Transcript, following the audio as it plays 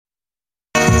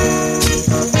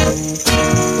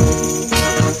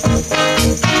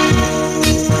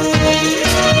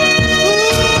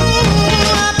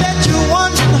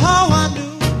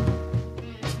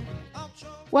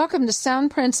Welcome to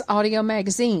Soundprints Audio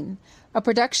Magazine, a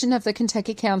production of the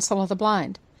Kentucky Council of the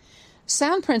Blind.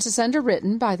 Soundprints is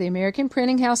underwritten by the American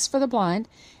Printing House for the Blind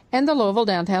and the Louisville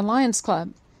Downtown Lions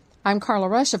Club. I'm Carla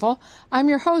Ruschival. I'm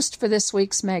your host for this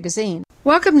week's magazine.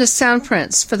 Welcome to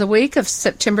Soundprints for the week of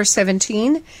September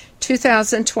 17,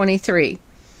 2023.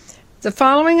 The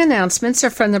following announcements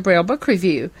are from the Braille Book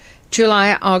Review,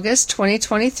 July-August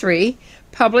 2023,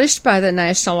 published by the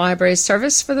National Library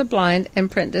Service for the Blind and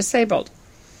Print Disabled.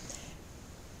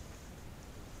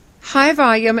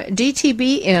 High-volume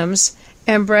DTB-Ms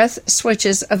and breath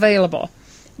switches available.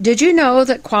 Did you know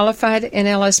that qualified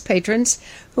NLS patrons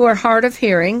who are hard of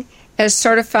hearing, as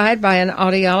certified by an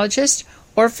audiologist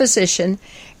or physician,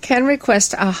 can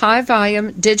request a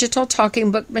high-volume digital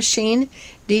talking book machine,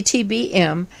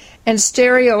 DTB-M, and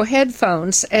stereo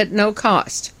headphones at no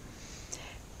cost?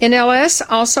 NLS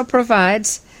also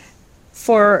provides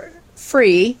for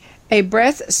free a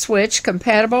breath switch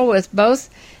compatible with both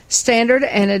standard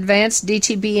and advanced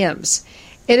DTB-Ms.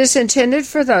 It is intended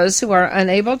for those who are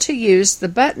unable to use the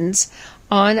buttons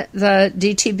on the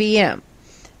DTB-M.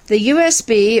 The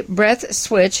USB breath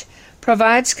switch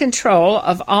provides control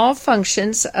of all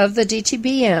functions of the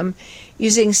DTB-M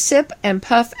using sip and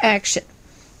puff action.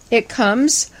 It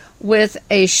comes with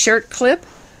a shirt clip,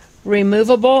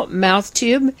 removable mouth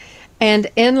tube,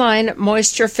 and inline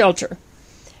moisture filter.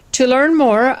 To learn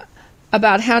more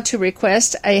about how to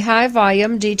request a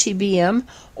high-volume DTB-M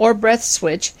or breath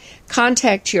switch,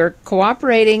 contact your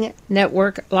cooperating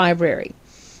network library.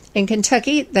 In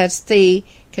Kentucky, that's the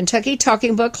Kentucky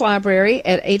Talking Book Library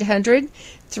at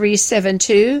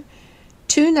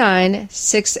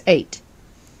 800-372-2968.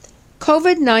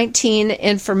 COVID-19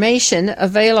 information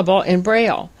available in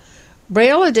Braille.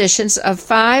 Braille editions of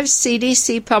 5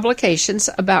 CDC publications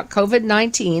about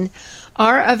COVID-19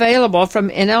 are available from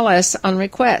NLS on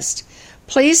request.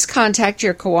 Please contact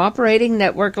your cooperating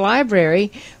network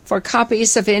library for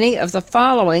copies of any of the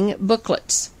following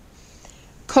booklets.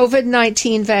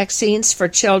 COVID-19 vaccines for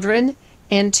children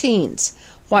and teens.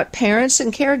 What parents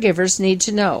and caregivers need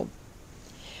to know.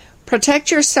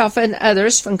 Protect yourself and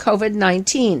others from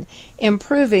COVID-19,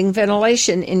 improving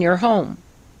ventilation in your home.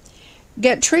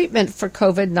 Get treatment for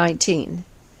COVID-19.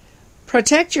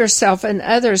 Protect yourself and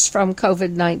others from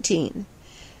COVID-19.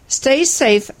 Stay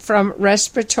safe from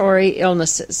respiratory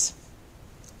illnesses.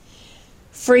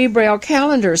 Free Braille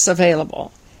calendars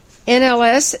available.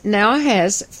 NLS now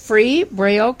has free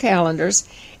Braille calendars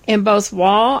in both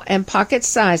wall and pocket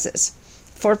sizes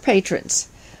for patrons.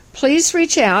 Please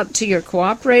reach out to your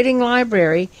cooperating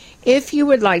library if you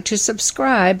would like to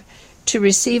subscribe to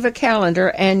receive a calendar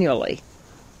annually.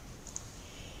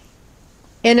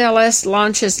 NLS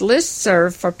launches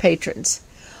listserv for patrons.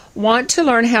 Want to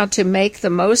learn how to make the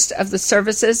most of the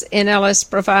services NLS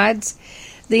provides?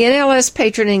 The NLS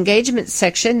Patron Engagement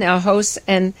section now hosts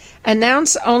an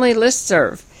announce-only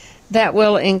listserv that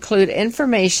will include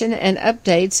information and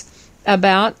updates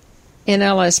about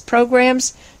NLS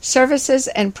programs, services,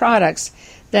 and products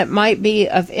that might be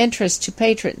of interest to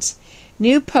patrons.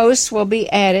 New posts will be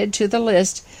added to the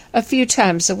list a few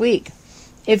times a week.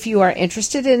 If you are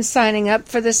interested in signing up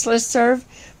for this listserv,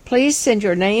 please send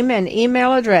your name and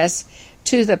email address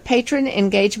to the Patron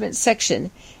Engagement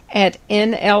section at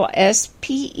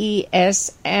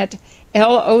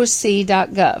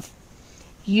nlspes@loc.gov.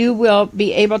 You will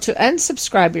be able to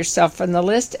unsubscribe yourself from the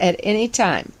list at any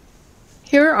time.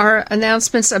 Here are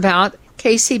announcements about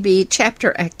KCB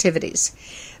chapter activities.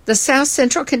 The South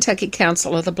Central Kentucky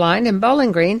Council of the Blind in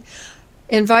Bowling Green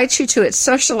invites you to its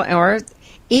social hour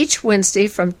each Wednesday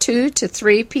from 2 to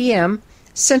 3 p.m.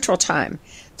 Central Time,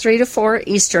 3 to 4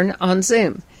 Eastern on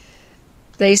Zoom.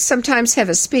 They sometimes have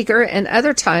a speaker, and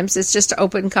other times it's just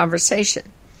open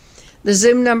conversation. The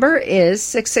Zoom number is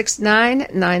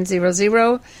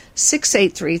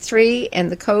 669-900-6833,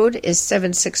 and the code is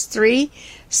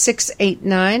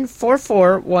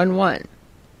 763-689-4411.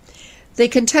 The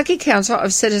Kentucky Council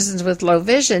of Citizens with Low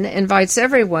Vision invites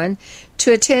everyone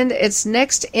to attend its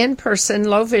next in-person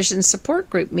low vision support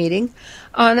group meeting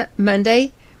on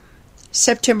Monday,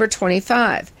 September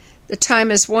 25. The time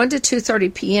is 1 to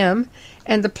 2:30 p.m.,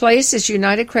 and the place is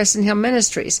United Crescent Hill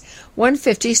Ministries,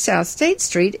 150 South State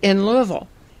Street in Louisville.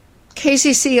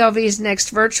 KCCLV's next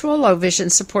virtual low vision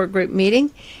support group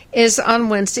meeting is on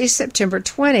Wednesday, September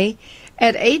 20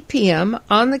 at 8 p.m.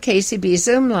 on the KCB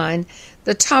Zoom line.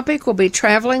 The topic will be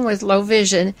traveling with low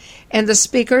vision, and the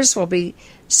speakers will be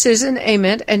Susan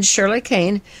Ament and Shirley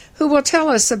Kane, who will tell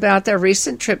us about their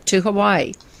recent trip to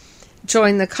Hawaii.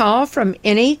 Join the call from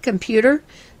any computer,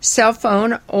 cell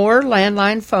phone, or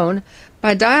landline phone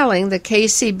by dialing the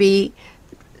KCB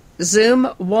Zoom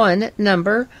 1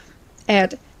 number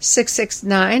at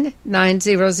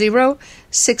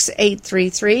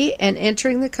 669-900-6833 and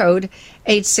entering the code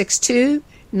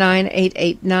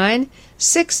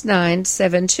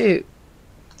 862-9889-6972.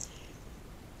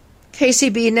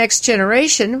 KCB Next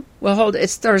Generation will hold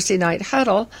its Thursday night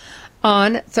huddle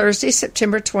on Thursday,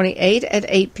 September 28 at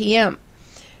 8 p.m.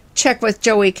 Check with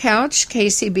Joey Couch,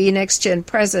 KCB Next Gen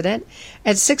President,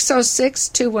 at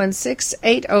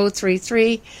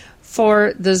 606-216-8033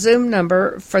 for the Zoom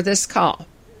number for this call.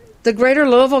 The Greater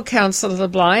Louisville Council of the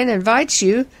Blind invites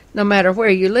you, no matter where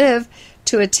you live,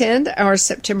 to attend our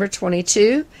September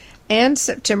 22 and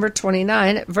September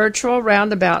 29 virtual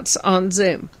roundabouts on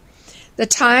Zoom. The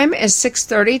time is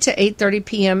 6:30 to 8:30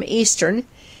 p.m. Eastern.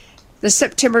 The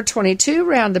September 22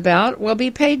 roundabout will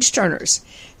be page turners.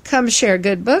 Come share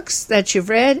good books that you've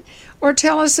read or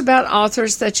tell us about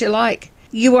authors that you like.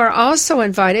 You are also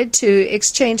invited to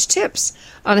exchange tips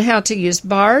on how to use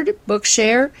Bard,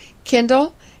 Bookshare,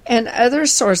 Kindle, and other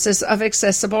sources of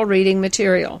accessible reading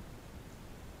material.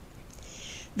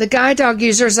 The Guide Dog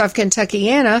Users of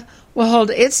Kentuckiana will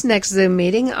hold its next Zoom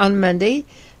meeting on Monday,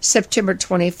 September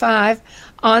 25,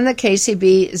 on the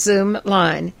KCB Zoom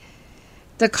line.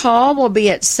 The call will be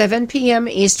at 7 p.m.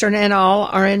 Eastern and all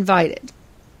are invited.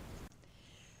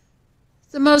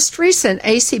 The most recent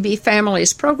ACB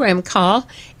Families program call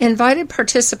invited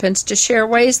participants to share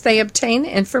ways they obtain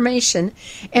information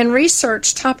and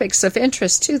research topics of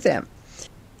interest to them.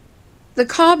 The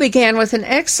call began with an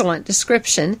excellent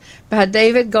description by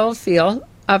David Goldfield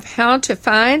of how to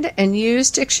find and use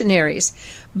dictionaries,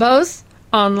 both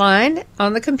online,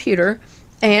 on the computer,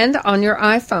 and on your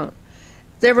iPhone.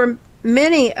 There were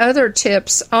many other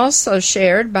tips also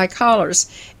shared by callers,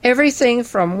 everything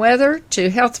from weather to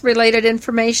health-related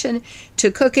information to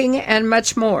cooking and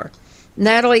much more.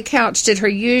 Natalie Couch did her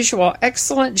usual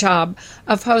excellent job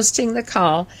of hosting the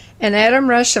call, and Adam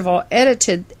Ruschival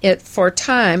edited it for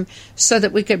time so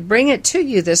that we could bring it to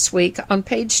you this week on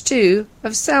page 2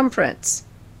 of Soundprints.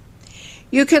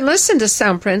 You can listen to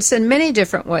Soundprints in many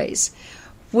different ways.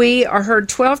 We are heard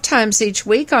 12 times each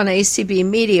week on ACB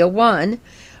Media 1.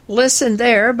 Listen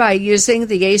there by using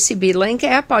the ACB Link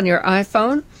app on your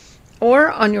iPhone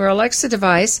or on your Alexa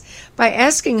device by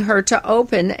asking her to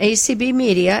open ACB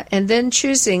Media and then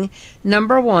choosing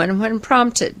number 1 when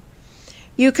prompted.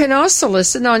 You can also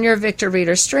listen on your Victor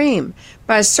Reader Stream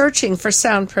by searching for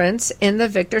Soundprints in the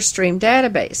Victor Stream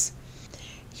database.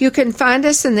 You can find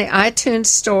us in the iTunes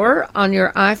Store on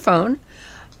your iPhone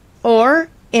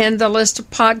or in the list of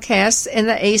podcasts in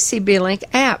the ACB Link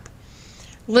app.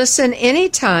 Listen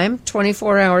anytime,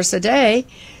 24 hours a day,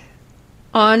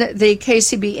 on the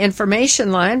KCB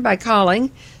information line by calling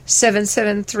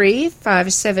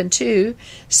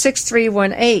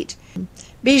 773-572-6318.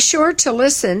 Be sure to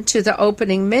listen to the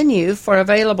opening menu for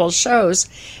available shows,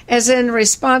 as in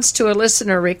response to a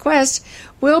listener request,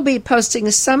 we'll be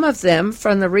posting some of them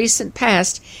from the recent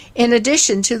past in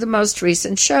addition to the most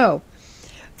recent show.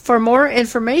 For more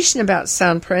information about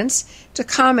Soundprints, to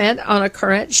comment on a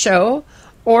current show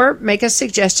or make a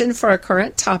suggestion for a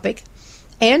current topic,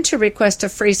 and to request a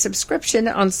free subscription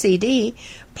on CD,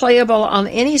 playable on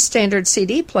any standard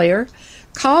CD player,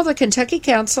 call the Kentucky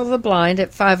Council of the Blind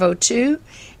at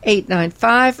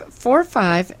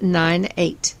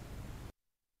 502-895-4598.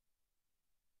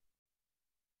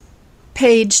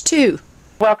 Page 2.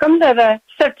 Welcome to the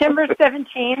September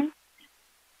 17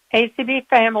 ACB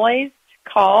Families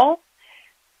call,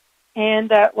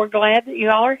 and we're glad that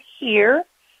you all are here.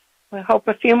 We hope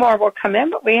a few more will come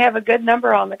in, but we have a good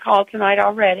number on the call tonight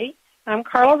already. I'm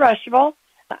Carla Ruschival.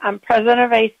 I'm president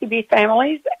of ACB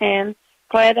Families, and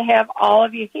glad to have all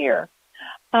of you here.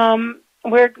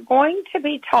 We're going to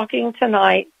be talking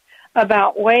tonight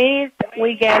about ways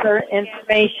we gather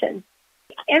information.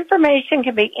 Information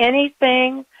can be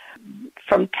anything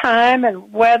from time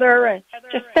and weather and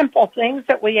just simple things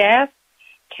that we ask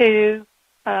to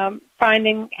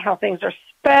finding how things are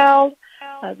spelled,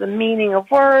 the meaning of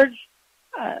words,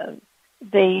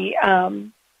 the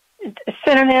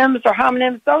synonyms or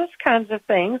homonyms, those kinds of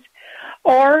things.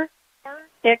 Or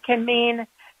it can mean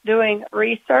doing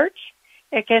research.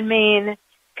 It can mean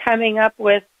coming up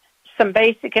with some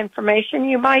basic information.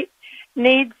 You might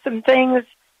need some things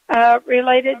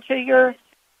related to your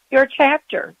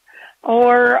chapter,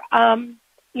 or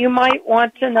you might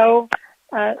want to know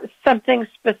something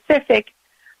specific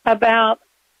about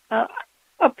a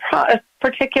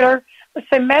particular, let's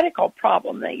say, medical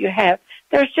problem that you have.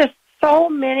 There's just so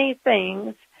many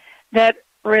things that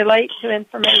relate to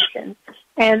information,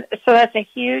 and so that's a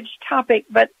huge topic.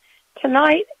 But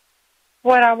tonight,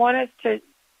 what I want us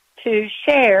to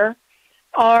share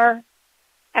are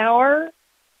our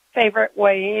favorite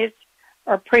ways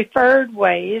or preferred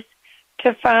ways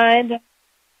to find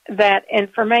that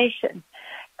information.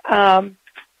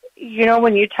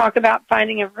 When you talk about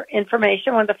finding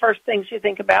information, one of the first things you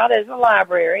think about is a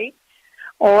library,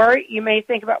 or you may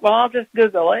think about, well, I'll just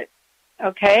Google it.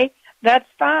 Okay, that's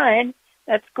fine.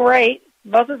 That's great.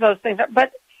 Both of those things.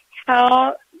 But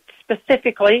how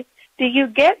specifically do you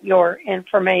get your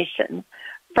information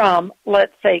from,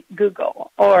 let's say,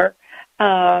 Google or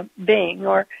Bing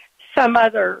or some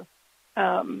other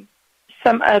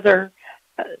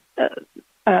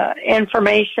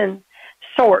information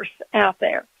source out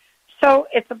there? So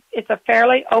it's a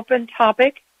fairly open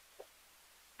topic.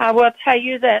 I will tell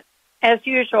you that, as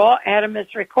usual, Adam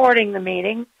is recording the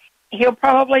meeting. He'll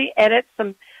probably edit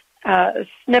some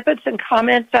snippets and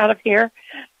comments out of here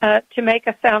to make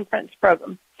a sound prints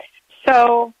program.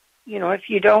 So, if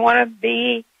you don't want to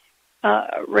be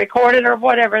recorded or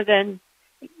whatever, then,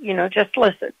 just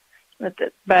listen. But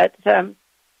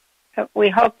we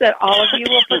hope that all of you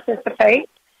will participate.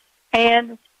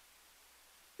 And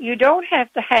you don't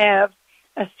have to have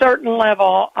a certain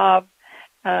level of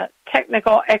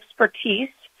technical expertise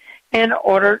in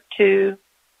order to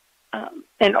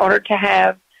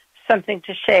have something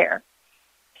to share.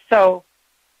 So,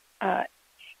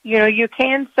 you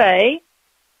can say,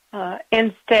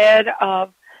 instead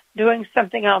of doing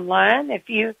something online, if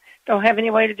you don't have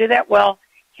any way to do that, well,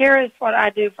 here is what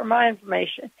I do for my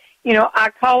information.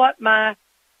 I call up my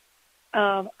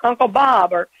Uncle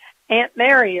Bob or Aunt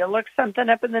Mary to look something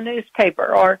up in the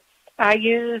newspaper, or I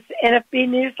use NFB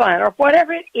Newsline, or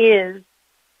whatever it is,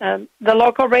 the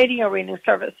local radio reading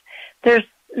service. There's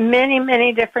many,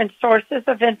 many different sources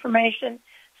of information.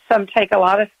 Some take a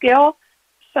lot of skill,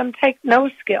 some take no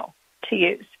skill to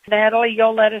use. Natalie,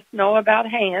 you'll let us know about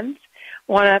hands.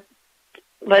 Want to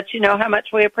let you know how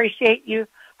much we appreciate you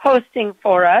hosting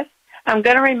for us. I'm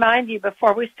going to remind you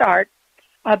before we start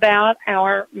about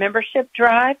our membership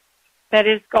drive that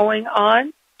is going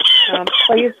on.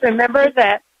 Please remember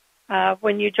that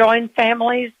when you join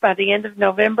Families by the end of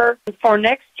November for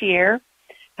next year,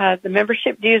 the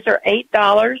membership dues are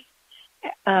 $8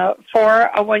 for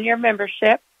a one-year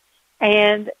membership,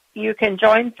 and you can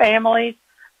join Families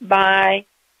by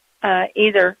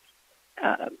either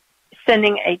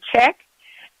sending a check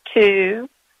to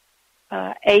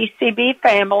ACB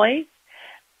Families,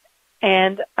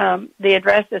 and the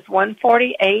address is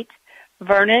 148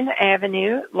 Vernon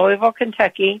Avenue, Louisville,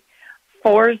 Kentucky,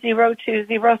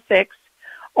 40206,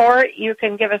 or you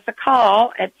can give us a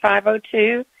call at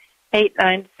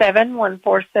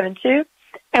 502-897-1472,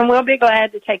 and we'll be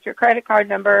glad to take your credit card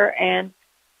number, and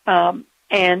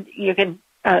you can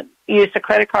use a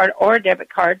credit card or a debit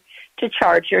card to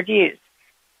charge your dues.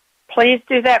 Please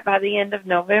do that by the end of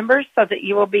November so that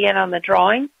you will be in on the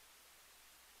drawing.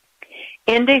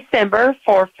 In December,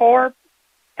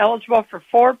 eligible for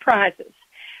 4 prizes.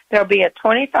 There will be a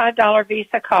 $25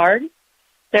 Visa card.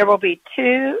 There will be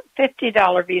 2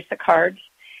 $50 Visa cards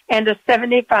and a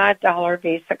 $75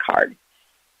 Visa card.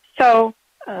 So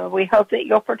we hope that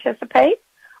you'll participate.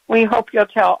 We hope you'll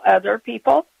tell other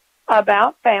people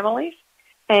about Families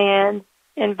and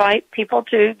invite people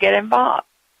to get involved.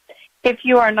 If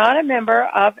you are not a member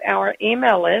of our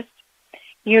email list,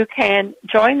 you can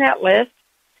join that list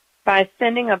by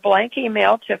sending a blank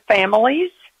email to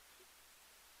Families,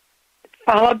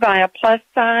 followed by a +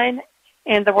 sign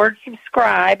and the word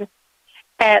subscribe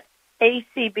at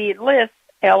acblist,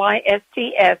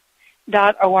 LISTS.org.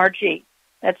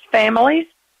 That's Families,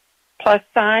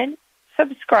 + sign,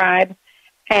 subscribe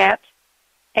at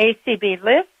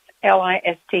acblist,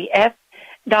 LISTS.org.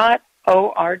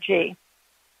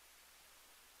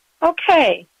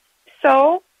 Okay,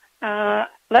 so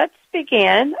let's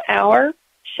begin our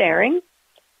sharing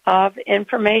of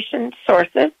information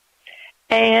sources,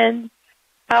 and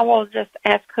I will just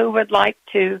ask who would like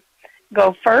to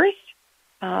go first.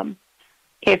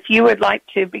 If you would like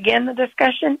to begin the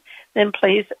discussion, then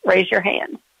please raise your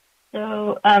hand.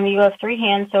 So you have 3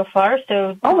 hands so far.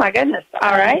 So oh my goodness!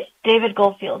 All right, David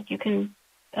Goldfield, you can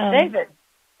David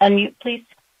unmute, please.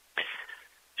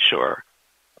 Sure.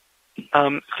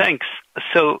 Thanks.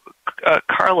 So,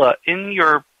 Carla, in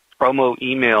your promo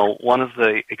email, one of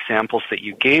the examples that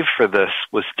you gave for this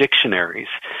was dictionaries.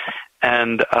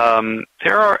 And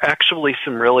there are actually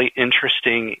some really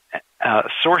interesting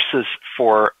sources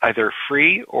for either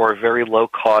free or very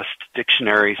low-cost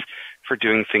dictionaries for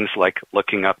doing things like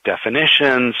looking up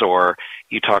definitions, or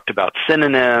you talked about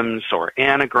synonyms or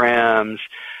anagrams.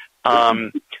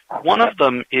 One of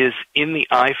them is in the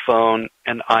iPhone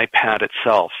and iPad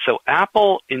itself. So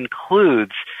Apple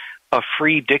includes a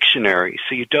free dictionary,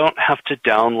 so you don't have to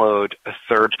download a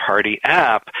third-party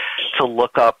app to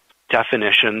look up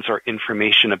definitions or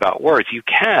information about words. You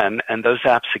can, and those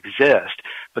apps exist,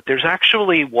 but there's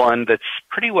actually one that's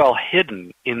pretty well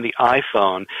hidden in the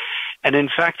iPhone. And in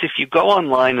fact, if you go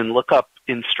online and look up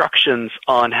instructions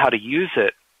on how to use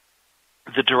it,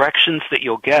 the directions that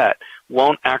you'll get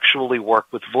won't actually work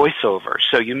with VoiceOver.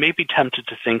 So you may be tempted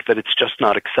to think that it's just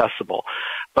not accessible.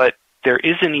 But there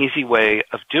is an easy way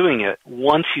of doing it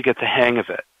once you get the hang of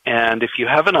it. And if you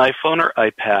have an iPhone or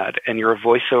iPad and you're a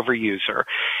VoiceOver user,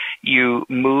 you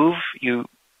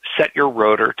set your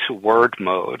rotor to word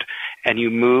mode, and you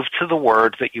move to the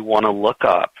word that you want to look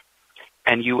up,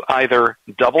 and you either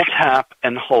double tap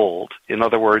and hold. In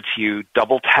other words, you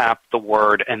double tap the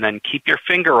word and then keep your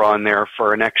finger on there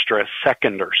for an extra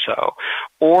second or so.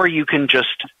 Or you can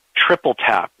just triple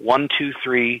tap, 1, 2,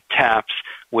 3 taps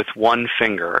with one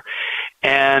finger.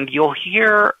 And you'll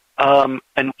hear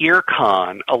an ear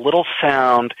con, a little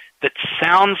sound that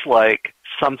sounds like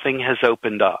something has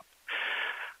opened up.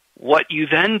 What you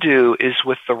then do is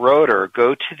with the rotor,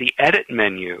 go to the Edit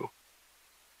menu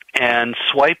and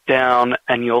swipe down,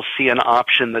 and you'll see an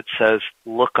option that says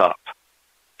Look Up.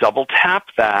 Double tap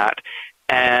that,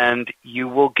 and you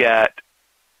will get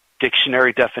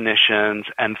dictionary definitions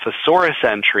and thesaurus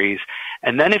entries.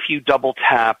 And then if you double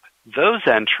tap those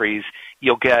entries,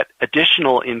 you'll get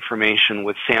additional information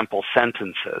with sample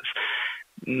sentences.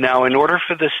 Now, in order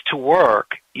for this to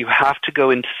work, you have to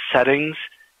go into Settings,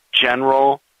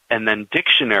 General, and then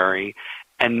Dictionary,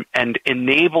 and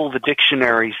enable the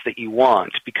dictionaries that you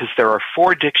want, because there are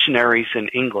 4 dictionaries in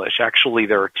English. Actually,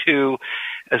 there are 2,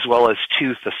 as well as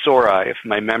 2 thesauri, if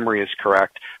my memory is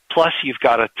correct. Plus, you've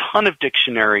got a ton of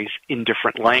dictionaries in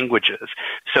different languages.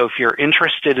 So if you're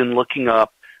interested in looking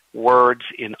up words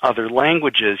in other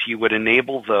languages, you would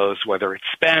enable those, whether it's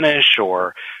Spanish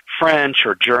or French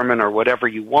or German or whatever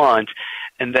you want,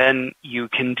 and then you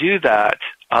can do that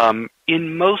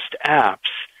in most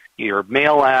apps, your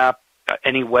mail app,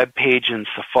 any web page in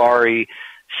Safari.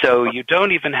 So you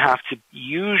don't even have to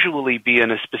usually be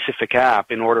in a specific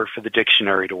app in order for the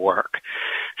dictionary to work.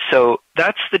 So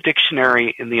that's the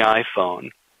dictionary in the iPhone.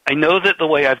 I know that the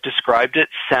way I've described it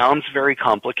sounds very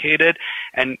complicated,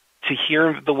 and to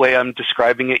hear the way I'm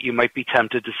describing it, you might be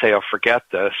tempted to say, oh, forget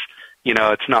this. You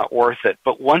know, it's not worth it.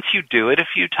 But once you do it a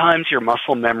few times, your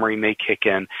muscle memory may kick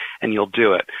in, and you'll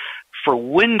do it. For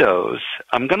Windows,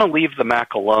 I'm going to leave the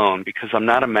Mac alone because I'm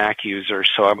not a Mac user,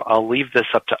 so I'll leave this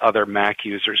up to other Mac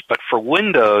users. But for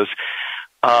Windows,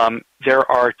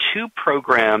 there are 2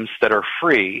 programs that are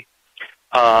free.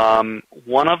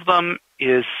 One of them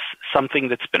is something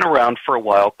that's been around for a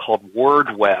while called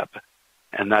WordWeb,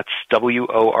 and that's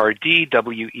WORDWEB.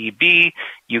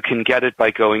 You can get it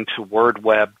by going to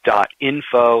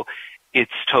wordweb.info.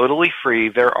 It's totally free.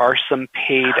 There are some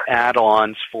paid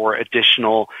add-ons for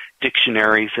additional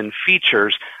dictionaries and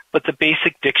features, but the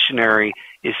basic dictionary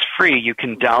is free. You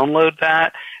can download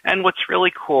that, and what's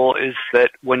really cool is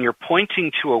that when you're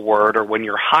pointing to a word or when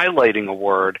you're highlighting a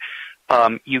word,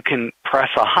 you can press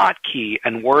a hotkey,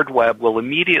 and WordWeb will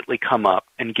immediately come up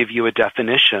and give you a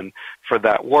definition for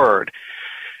that word.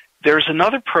 There's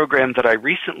another program that I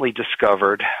recently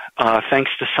discovered,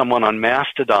 thanks to someone on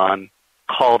Mastodon,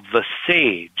 called The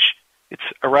Sage. It's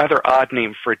a rather odd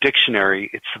name for a dictionary.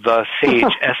 It's The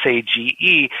Sage,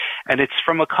 S-A-G-E, and it's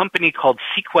from a company called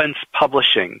Sequence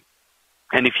Publishing.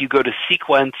 And if you go to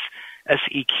Sequence,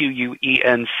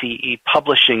 S-E-Q-U-E-N-C-E,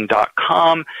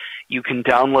 publishing.com, you can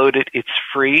download it. It's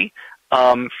free.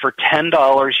 For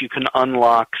 $10, you can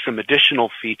unlock some additional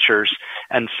features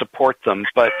and support them.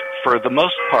 But for the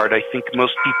most part, I think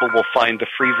most people will find the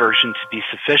free version to be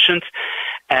sufficient.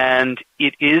 And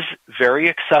it is very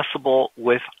accessible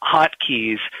with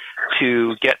hotkeys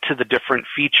to get to the different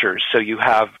features. So you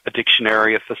have a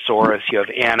dictionary, a thesaurus, you have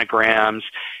anagrams.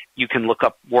 You can look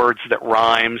up words that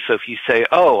rhyme. So if you say,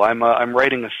 oh, I'm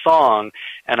writing a song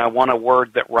and I want a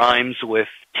word that rhymes with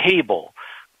table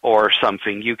or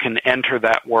something, you can enter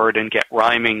that word and get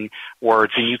rhyming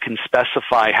words, and you can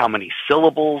specify how many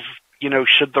syllables,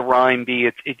 should the rhyme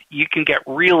be. You can get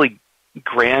really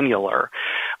granular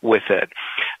with it.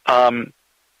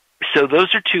 So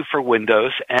those are 2 for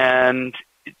Windows, and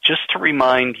just to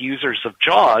remind users of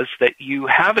JAWS that you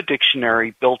have a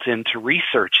dictionary built in to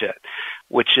research it,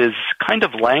 which is kind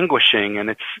of languishing,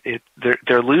 and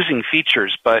they're losing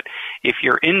features. But if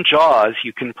you're in JAWS,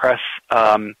 you can press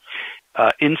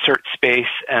insert space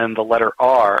and the letter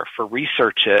R for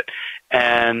research it.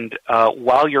 And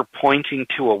while you're pointing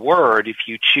to a word, if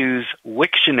you choose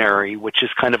Wiktionary, which is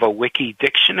kind of a wiki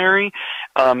dictionary,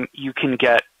 you can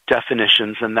get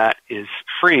definitions, and that is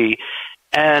free.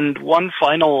 And one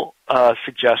final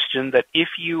suggestion that if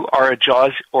you are a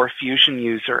JAWS or Fusion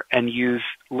user and use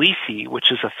Lisi,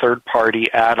 which is a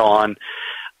third-party add-on,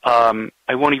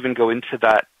 I won't even go into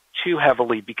that too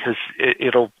heavily because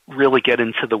it'll really get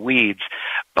into the weeds.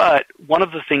 But one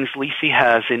of the things Lisi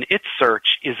has in its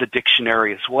search is a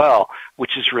dictionary as well,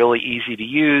 which is really easy to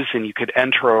use, and you could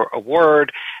enter a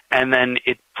word, and then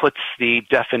it puts the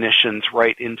definitions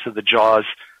right into the JAWS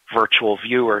virtual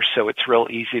viewer, so it's real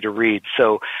easy to read.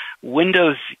 So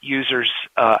Windows users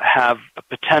have a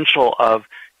potential of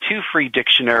 2 free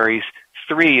dictionaries,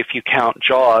 3 if you count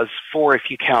JAWS, 4 if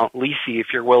you count Lisi if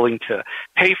you're willing to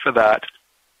pay for that,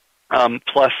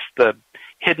 plus the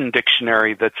hidden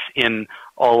dictionary that's in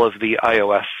all of the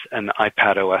iOS and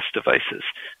iPadOS devices.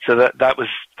 So that was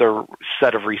the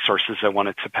set of resources I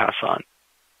wanted to pass on.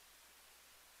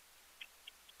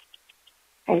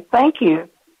 Okay, thank you.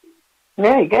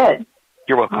 Very good.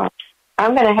 You're welcome.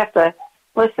 I'm going to have to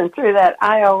listen through that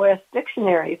iOS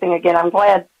dictionary thing again. I'm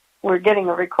glad we're getting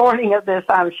a recording of this.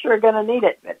 I'm sure going to need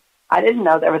it, but I didn't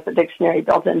know there was a dictionary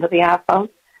built into the iPhone.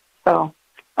 So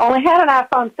only had an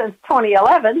iPhone since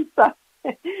 2011, so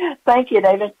thank you,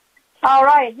 David. All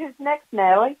right, who's next,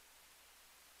 Natalie?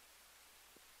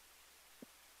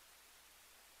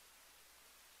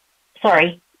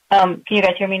 Sorry. Can you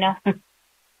guys hear me now?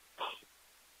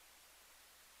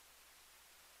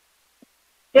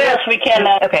 Yes, we can.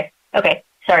 Okay.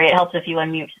 Sorry, it helps if you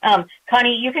unmute.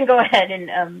 Connie, you can go ahead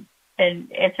and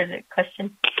answer the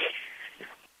question.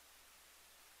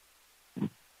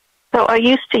 So I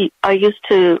used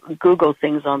to Google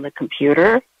things on the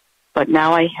computer, but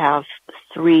now I have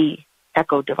 3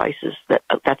 Echo devices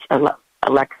that's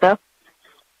Alexa.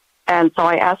 And so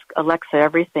I ask Alexa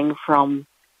everything from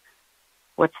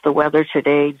what's the weather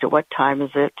today to what time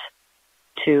is it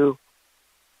to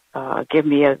give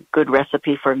me a good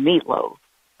recipe for meatloaf,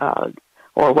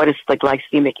 or what is the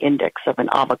glycemic index of an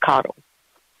avocado.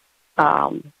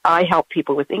 I help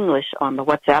people with English on the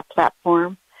WhatsApp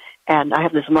platform, and I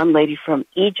have this one lady from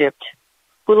Egypt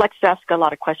who likes to ask a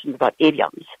lot of questions about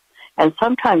idioms. And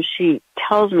sometimes she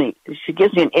gives me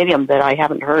an idiom that I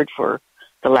haven't heard for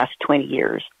the last 20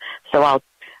 years. So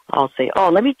I'll say, oh,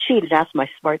 let me cheat and ask my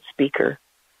smart speaker.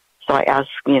 So I ask,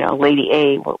 Lady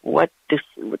A,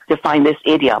 define this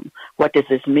idiom. What does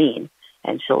this mean?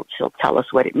 And she'll tell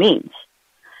us what it means.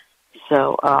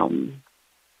 So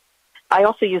I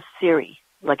also use Siri.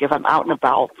 Like if I'm out and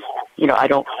about, I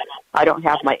don't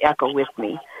have my Echo with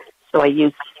me, so I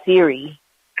use Siri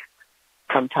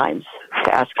sometimes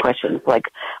to ask questions like,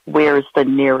 where's the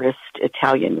nearest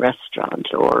Italian restaurant,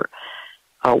 or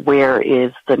where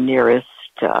is the nearest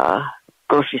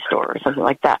grocery store, or something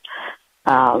like that.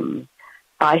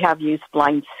 I have used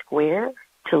Blind Square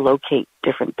to locate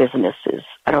different businesses.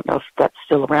 I don't know if that's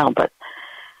still around, but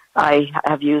I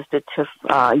have used it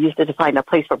to find a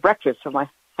place for breakfast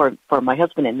for my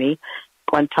husband and me.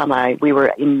 One time we were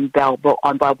in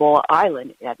on Balboa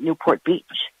Island at Newport Beach,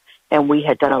 and we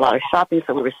had done a lot of shopping,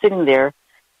 so we were sitting there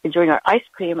enjoying our ice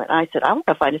cream, and I said, I want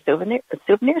to find a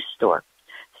souvenir store.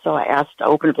 So I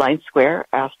opened Blind Square,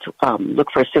 asked to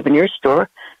look for a souvenir store,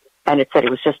 and it said it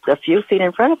was just a few feet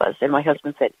in front of us. And my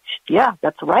husband said, yeah,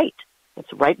 that's right.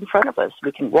 It's right in front of us.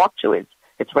 We can walk to it.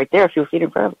 It's right there, a few feet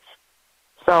in front of us.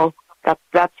 So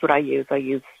that's what I use. I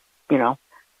use,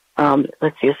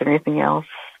 let's see, is there anything else?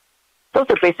 Those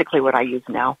are basically what I use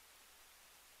now.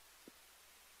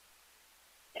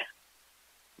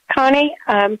 Connie,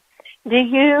 do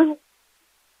you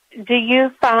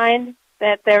find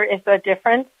that there is a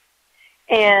difference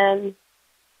in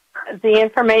the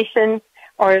information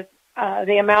or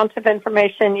the amount of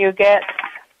information you get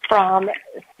from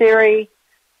Siri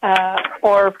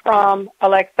or from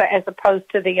Alexa as opposed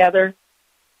to the other?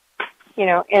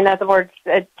 In other words,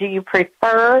 do you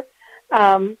prefer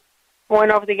one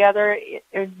over the other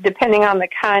depending on the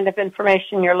kind of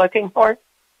information you're looking for?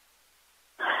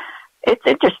 It's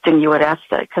interesting you would ask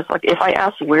that, because like if I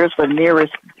ask where's the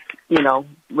nearest,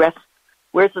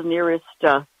 where's the nearest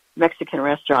Mexican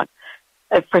restaurant,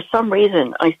 for some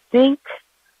reason I think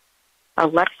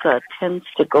Alexa tends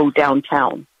to go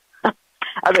downtown.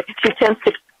 She tends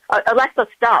to. Alexa,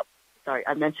 stop! Sorry,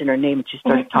 I mentioned her name and she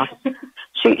started talking.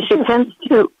 She tends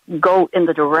to go in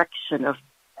the direction of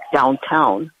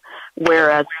downtown,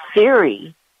 whereas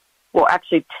Siri will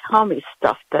actually tell me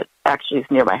stuff that actually is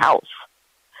near my house.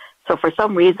 So for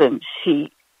some reason,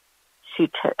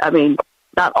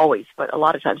 not always, but a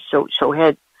lot of times she'll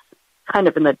head kind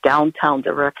of in the downtown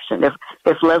direction.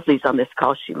 If Leslie's on this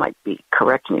call, she might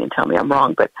correct me and tell me I'm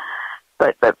wrong, but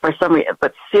for some reason,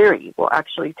 but Siri will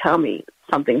actually tell me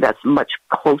something that's much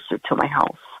closer to my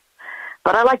house.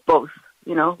 But I like both.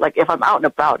 You know, like if I'm out and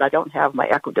about, I don't have my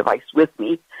Echo device with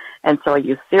me, and so I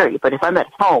use Siri. But if I'm at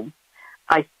home,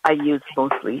 I use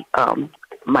mostly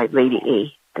my Lady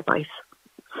A device.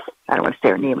 I don't want to say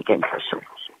her name again because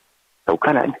she'll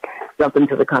kind of jump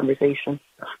into the conversation.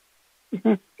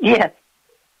 Yes.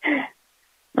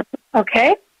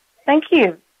 Okay. Thank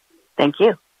you. Thank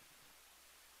you.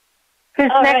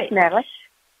 Who's All next, right. Natalie?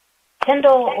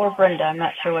 Kendall or Brenda. I'm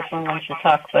not sure which one wants to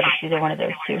talk, but it's either one of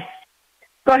those two.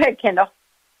 Go ahead, Kendall.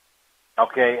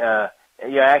 Okay.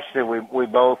 Yeah, actually, we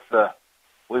both do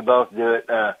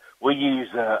it. We use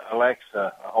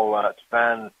Alexa a whole lot to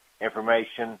find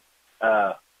information,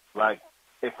 like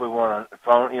if we want a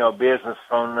phone, business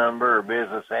phone number or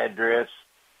business address,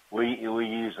 we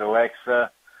use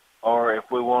Alexa. Or if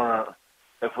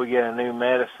we get a new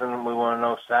medicine, we want to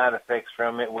know side effects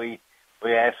from it, we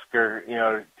ask her,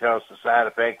 to tell us the side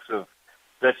effects of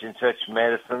such and such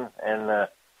medicine, and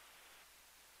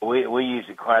we use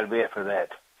it quite a bit for that.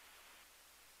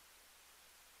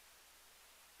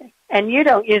 And you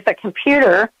don't use a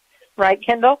computer, right,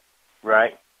 Kendall?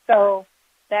 Right. So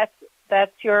that's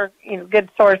your good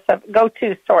source of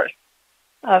go-to source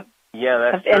of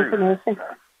that's of true. information.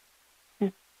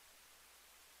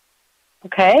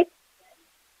 Okay.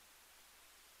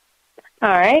 All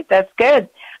right, that's good.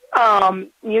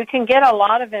 You can get a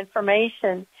lot of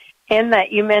information in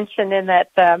that you mentioned in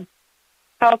that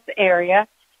health area,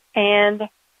 and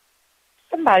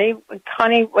somebody,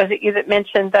 Connie, was it you that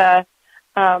mentioned the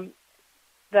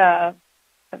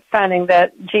finding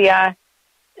the GI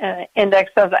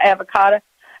index of the avocado?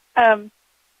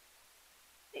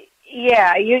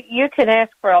 Yeah, you can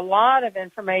ask for a lot of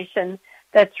information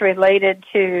that's related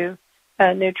to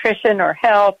nutrition or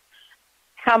health.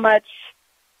 How much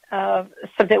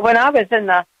something? When I was in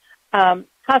the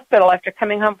hospital after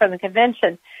coming home from the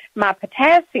convention, my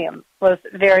potassium was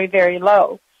very, very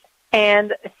low.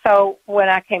 And so when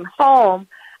I came home,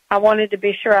 I wanted to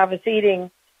be sure I was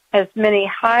eating as many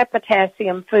high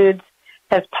potassium foods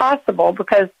as possible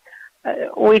because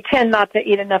we tend not to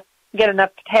get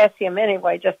enough potassium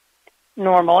anyway, just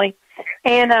normally.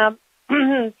 And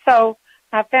so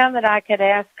I found that I could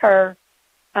ask her,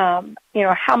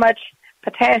 how much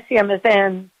potassium is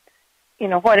in,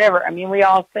 whatever. I mean, we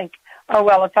all think, oh,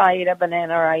 well, if I eat a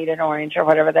banana or I eat an orange or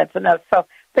whatever, that's enough. So,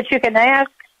 but you can ask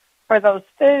for those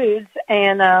foods,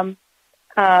 and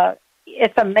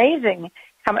it's amazing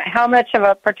how much of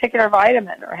a particular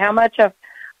vitamin or how much of,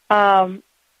 a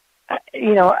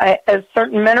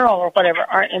certain mineral or whatever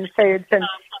are in foods. And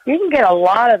you can get a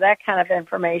lot of that kind of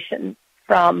information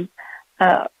from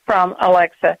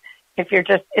Alexa if you're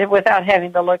just without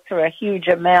having to look through a huge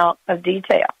amount of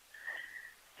detail.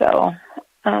 So,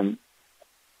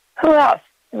 who else?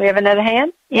 Do we have another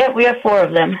hand? Yeah, we have 4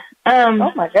 of them.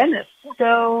 Oh my goodness!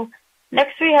 So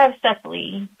next we have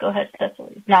Cecily. Go ahead,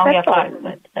 Cecily. Now we have 5,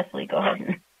 but Cecily, go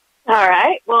ahead. All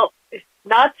right. Well,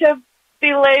 not to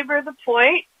belabor the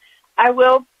point, I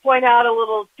will point out a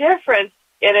little difference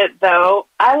in it, though.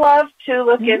 I love to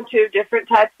look into different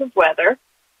types of weather.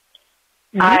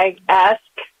 Mm-hmm. I ask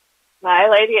my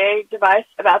Lady A device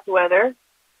about the weather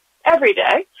every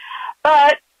day,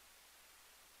 but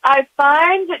I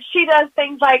find that she does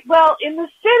things like, well, in the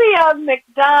city of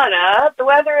McDonough, the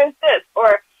weather is this,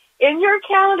 or in your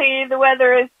county, the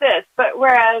weather is this. But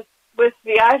whereas with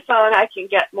the iPhone, I can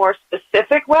get more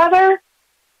specific weather,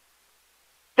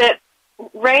 that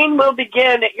rain will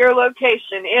begin at your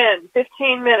location in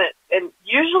 15 minutes. And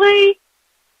usually,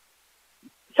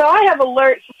 so I have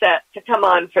alerts set to come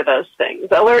on for those things,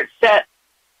 alerts set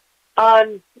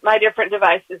on my different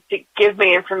devices to give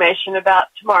me information about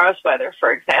tomorrow's weather,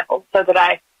 for example, so that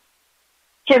I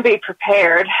can be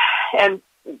prepared. And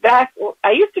back,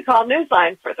 I used to call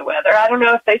Newsline for the weather. I don't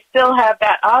know if they still have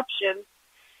that option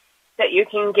that you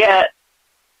can get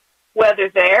weather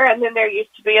there. And then there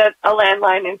used to be a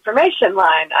landline information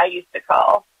line I used to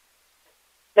call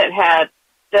that had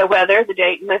the weather, the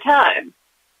date, and the time.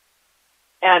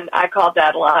 And I called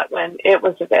that a lot when it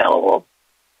was available.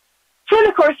 And,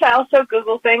 of course, I also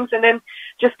Google things and then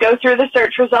just go through the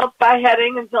search results by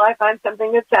heading until I find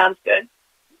something that sounds good.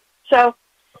 So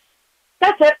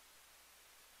that's it.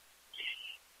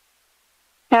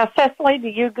 Now, Cecily, do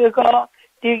you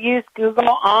use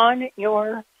Google on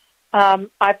your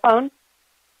iPhone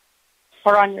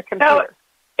or on your computer? No,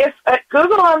 if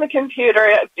Google on the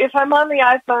computer, if I'm on the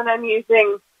iPhone, I'm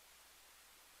using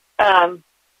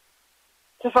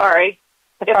Safari.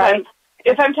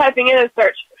 If I'm typing in a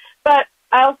search. But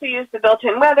I also use the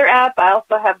built-in weather app. I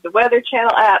also have the Weather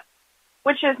Channel app,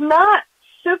 which is not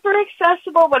super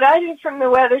accessible. What I do from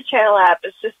the Weather Channel app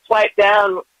is just swipe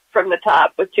down from the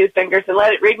top with 2 fingers and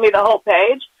let it read me the whole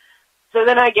page. So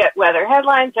then I get weather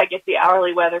headlines, I get the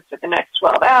hourly weather for the next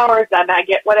 12 hours, and I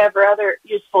get whatever other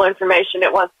useful information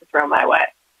it wants to throw my way.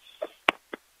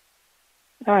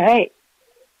 All right.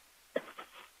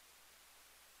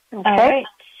 Okay.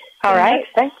 All right.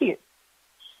 Thank you.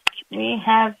 We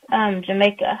have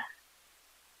Jamaica.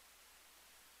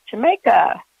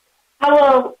 Jamaica.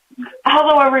 Hello,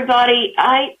 everybody.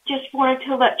 I just wanted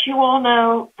to let you all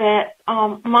know that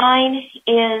mine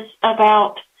is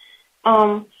about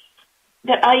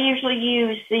that I usually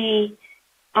use the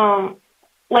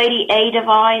Lady A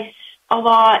device a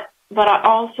lot, but I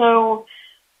also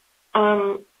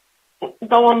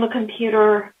go on the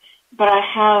computer. But I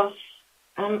have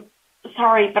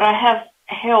but I have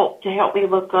help to help me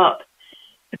look up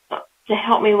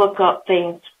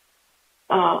things.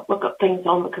 Look up things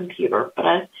on the computer, but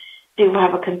I do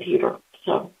have a computer,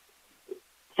 so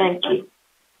thank you.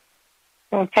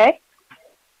 Okay.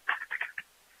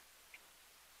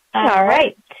 All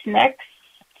right. Next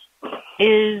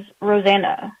is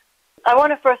Rosanna. I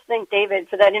want to first thank David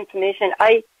for that information.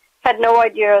 I had no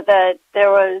idea that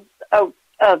there was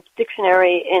a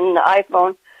dictionary in the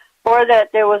iPhone or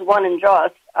that there was one in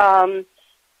JAWS.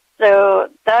 So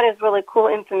that is really cool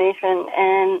information,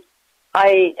 and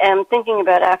I am thinking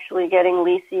about actually getting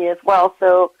Lisi as well,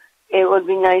 so it would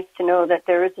be nice to know that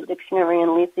there is a dictionary in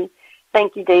Lisi.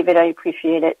 Thank you, David. I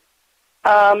appreciate it.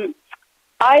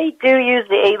 I do use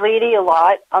the A-Lady a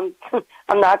lot. I'm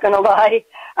not going to lie.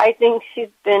 I think she's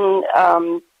been,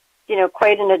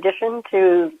 quite an addition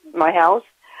to my house.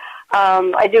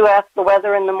 I do ask the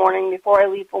weather in the morning before I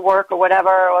leave for work or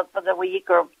whatever, or for the week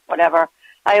or whatever.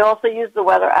 I also use the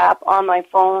weather app on my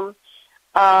phone.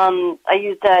 I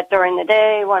use that during the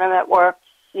day when I'm at work to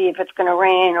see if it's going to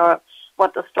rain or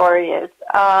what the story is.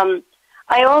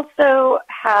 I also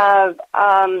have,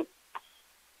 I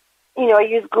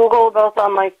use Google both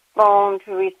on my phone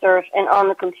to research and on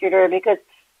the computer because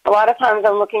a lot of times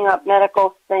I'm looking up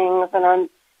medical things and I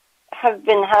have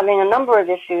been having a number of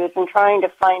issues and trying to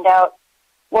find out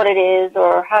what it is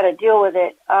or how to deal with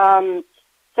it.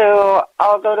 So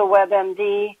I'll go to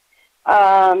WebMD,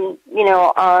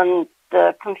 on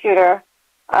the computer.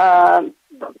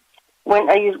 When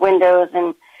I use Windows,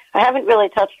 and I haven't really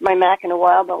touched my Mac in a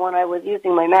while, but when I was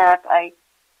using my Mac, I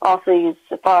also used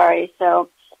Safari, so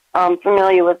I'm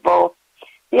familiar with both.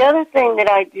 The other thing that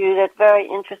I do that's very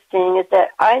interesting is that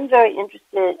I'm very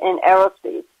interested in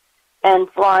aerospace and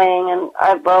flying, and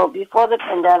before the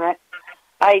pandemic,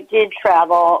 I did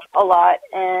travel a lot,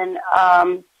 and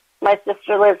my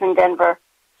sister lives in Denver,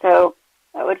 so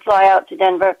I would fly out to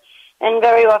Denver, and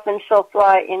very often she'll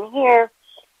fly in here,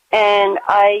 and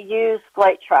I use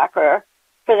Flight Tracker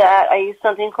for that. I use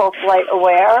something called Flight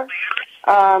Aware,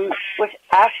 which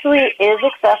actually is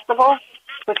accessible,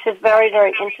 which is very,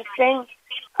 very interesting.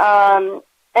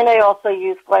 And I also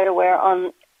use Flight Aware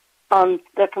on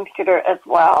the computer as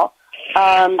well.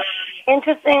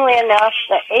 Interestingly enough,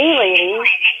 the A-Lady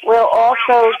will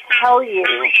also tell you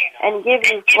and give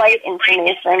you flight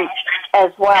information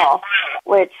as well,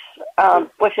 which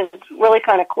is really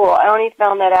kind of cool. I only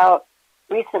found that out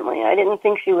recently. I didn't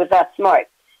think she was that smart,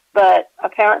 but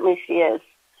apparently she is.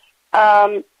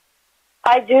 I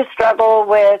do struggle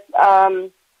with,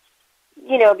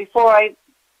 before I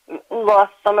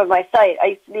lost some of my sight, I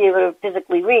used to be able to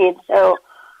physically read, so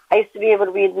I used to be able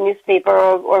to read the newspaper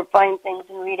or find things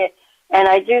and read it. And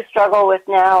I do struggle with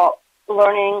now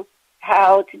learning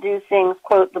how to do things,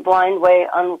 quote, the blind way,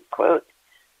 unquote.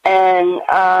 And,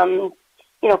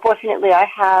 fortunately I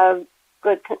have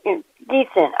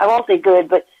decent, I won't say good,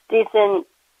 but decent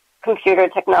computer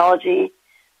technology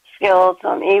skills. So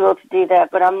I'm able to do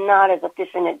that, but I'm not as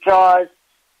efficient at JAWS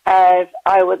as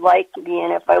I would like to be.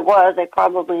 And if I was, I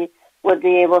probably would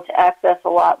be able to access a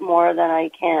lot more than I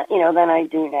can, than I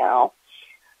do now.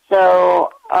 So,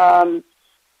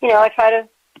 I try to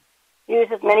use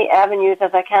as many avenues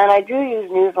as I can. I do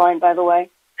use Newsline, by the way.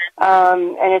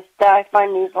 And I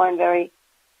find Newsline very,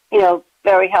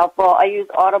 very helpful. I use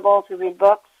Audible to read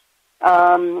books,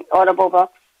 Audible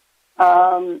books.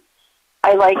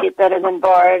 I like it better than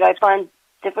Bard. I find it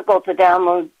difficult to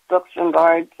download books from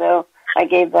Bard, so I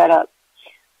gave that up.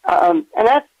 And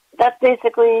that's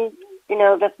basically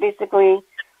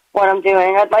what I'm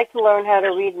doing. I'd like to learn how to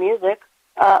read music.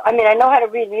 I know how to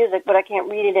read music, but I can't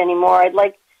read it anymore. I'd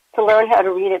like to learn how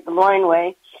to read it the blind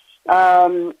way,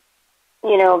 because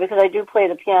I do play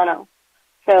the piano.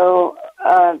 So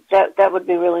that would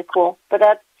be really cool. But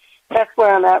that's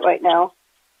where I'm at right now.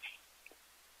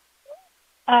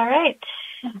 All right.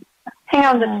 Hang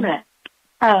on just a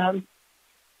minute.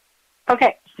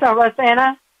 Okay, so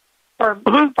Rosanna, for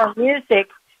music,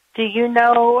 do you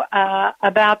know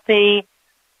about the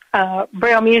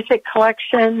Braille music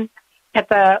collection at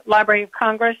the Library of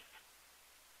Congress?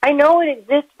 I know it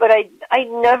exists, but I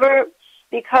never,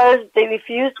 because they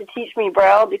refused to teach me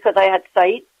Braille because I had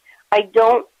sight, I'm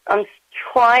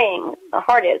trying the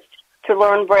hardest to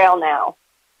learn Braille now.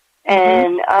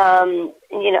 And, I'm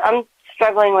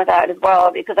struggling with that as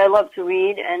well because I love to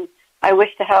read, and I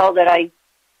wish to hell that I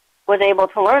was able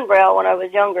to learn Braille when I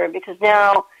was younger, because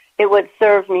now it would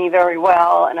serve me very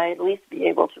well and I'd at least be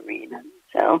able to read.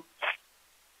 So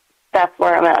that's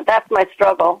where I'm at. That's my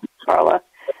struggle, Carla.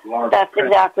 That's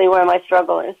exactly where my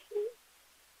struggle is.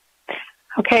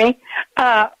 Okay.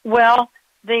 Well,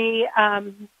 the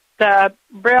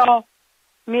Braille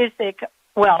music,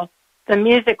 the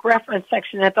music reference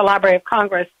section at the Library of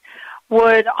Congress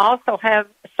would also have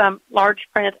some large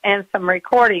print and some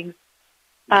recordings.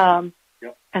 I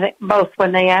think both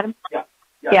when they add them.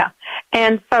 Yeah.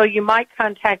 And so you might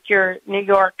contact your New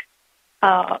York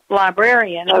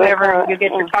librarian, whoever you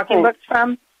get your talking books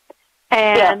from.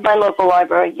 And my local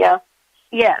library,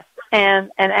 Yes,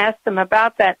 and ask them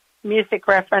about that music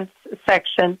reference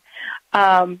section.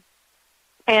 And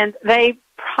they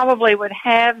probably would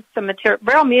have some material.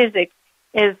 Braille music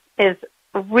is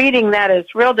reading that is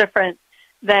real different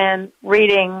than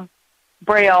reading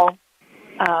Braille,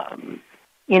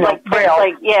 like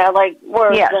Braille. Like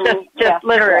words. Yeah, and, just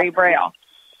literary Braille.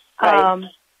 Right.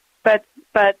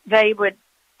 But they would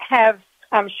have,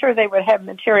 I'm sure they would have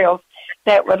materials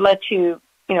that would let you,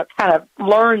 kind of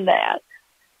learn that.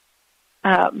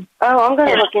 I'm going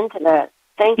to look into that.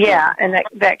 Thank you. Yeah, and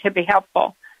that could be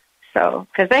helpful. So,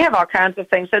 because they have all kinds of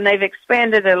things, and they've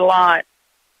expanded it a lot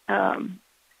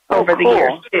over the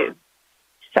years too.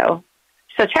 So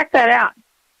check that out.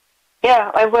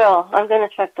 Yeah, I will. I'm going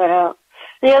to check that out.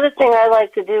 The other thing I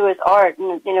like to do is art,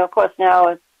 and of course now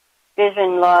with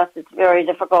vision loss, it's very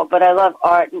difficult. But I love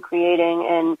art and creating,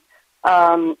 and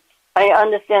I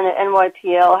understand that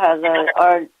NYPL has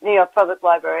our New York Public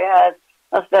Library has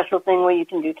a special thing where you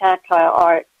can do tactile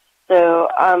art. So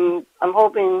I'm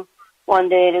hoping one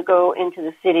day to go into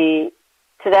the city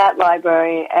to that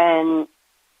library and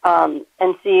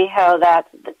see how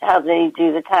they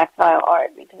do the tactile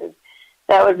art, because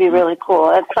that would be really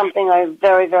cool. That's something I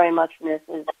very, very much miss,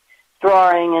 is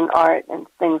drawing and art and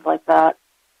things like that.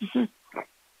 Mm-hmm.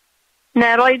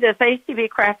 Natalie, does ACB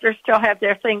Crafters still have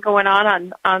their thing going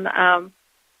on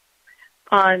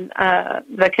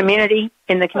the community,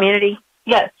 in the community?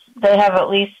 Yes, they have at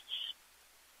least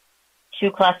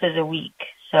 2 classes a week.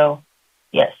 So,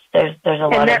 yes, there's a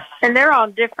lot of... And they're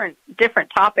on different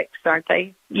topics, aren't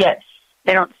they? Yes.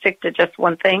 They don't stick to just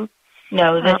one thing?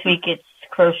 No, this week it's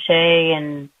crochet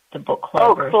and the book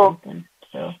club or something.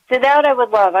 So that I would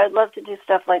love. I'd love to do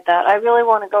stuff like that. I really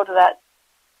want to go to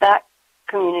that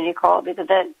community call, because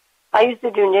I used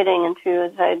to do knitting and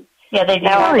shoes. they do.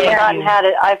 Now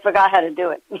I forgot how to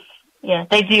do it. Yeah,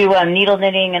 they do needle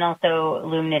knitting and also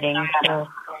loom knitting. So.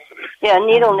 Yeah,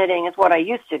 needle knitting is what I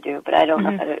used to do, but I don't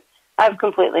know how to. I've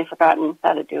completely forgotten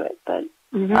how to do it. But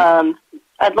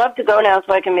I'd love to go now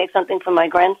so I can make something for my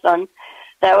grandson.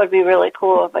 That would be really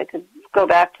cool if I could go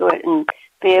back to it and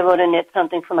be able to knit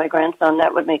something for my grandson.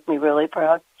 That would make me really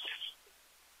proud.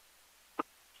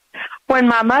 When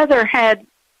my mother had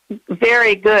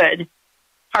very good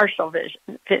partial vision,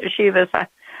 she was they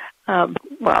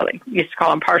used to call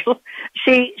them partials.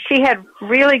 She had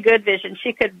really good vision.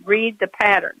 She could read the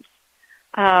patterns.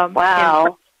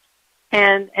 Wow.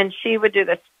 And she would do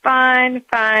this fine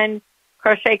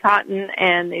crochet cotton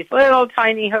and these little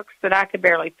tiny hooks that I could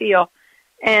barely feel.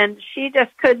 And she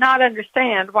just could not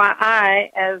understand why I,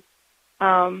 as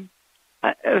having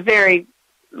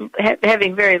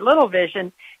very little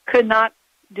vision, could not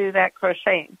do that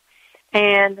crocheting.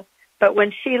 But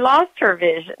when she lost her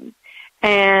vision,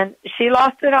 and she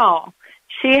lost it all,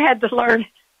 she had to learn.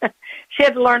 She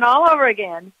had to learn all over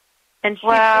again, and she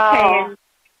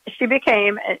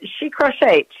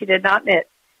crocheted. She did not knit.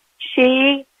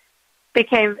 She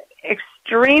became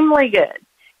extremely good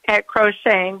at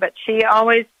crocheting, but she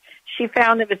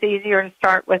found it was easier to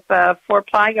start with a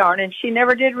 4-ply yarn, and she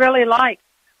never did really like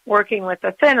working with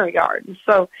a thinner yarn.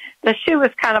 So the shoe was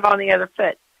kind of on the other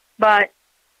foot. But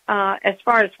as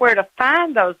far as where to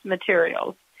find those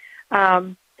materials,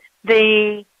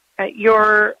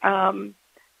 your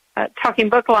Talking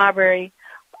Book Library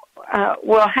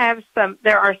will have some.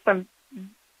 There are some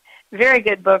very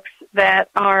good books that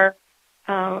are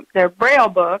they're Braille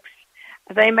books.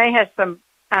 They may have some.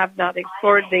 I've not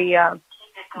explored the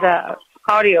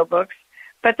audio books,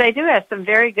 but they do have some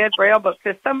very good Braille books.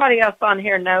 If somebody else on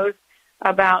here knows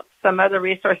about some other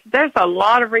resources, there's a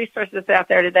lot of resources out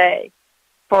there today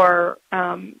for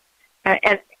and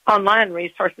online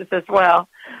resources as well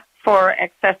for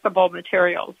accessible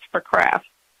materials for crafts.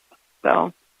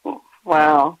 So,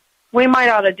 Wow. we might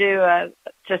ought to do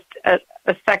just a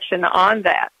section on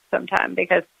that sometime,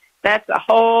 because that's a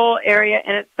whole area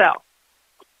in itself.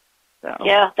 So.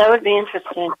 Yeah, that would be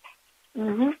interesting.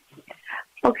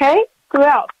 Okay, who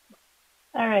else?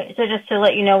 All right, so just to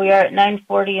let you know, we are at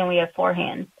 9:40 and we have 4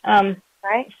 hands.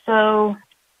 Right. So,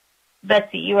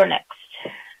 Betsy, you are next.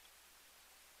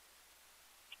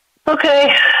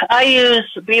 Okay, I use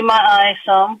Be My Eye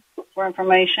some for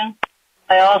information.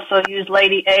 I also use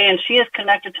Lady A, and she is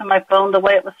connected to my phone the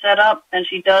way it was set up, and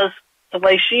she does, the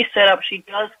way she's set up, she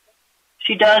does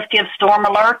give storm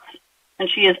alerts, and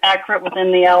she is accurate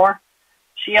within the hour.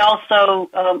 She also,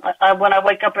 when I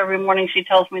wake up every morning, she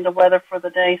tells me the weather for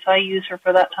the day, so I use her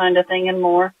for that kind of thing and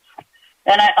more.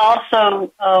 And I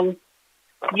also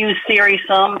use Siri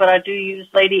some, but I do use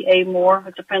Lady A more.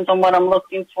 It depends on what I'm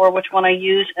looking for, which one I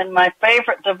use. And my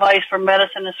favorite device for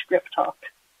medicine is Script Talk,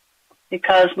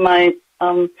 because my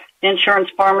insurance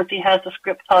pharmacy has the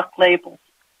Script Talk label,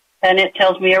 and it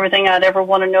tells me everything I'd ever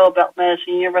want to know about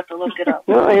medicine. You ever have to look it up.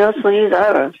 No, I also use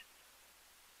ours.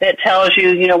 It tells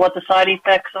you, what the side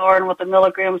effects are and what the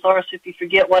milligrams are. So if you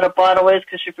forget what a bottle is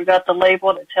because you forgot the label,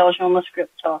 it tells you on the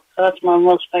Script Talk. So that's my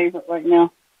most favorite right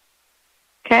now.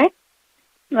 Okay.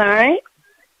 All right.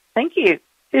 Thank you.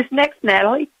 Who's next,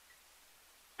 Natalie?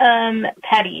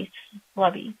 Patty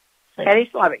Slubby. Patty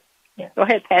Slubby. Yeah. Go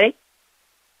ahead, Patty.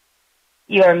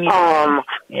 You are muted.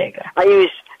 There you go.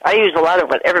 I use a lot of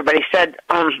what everybody said.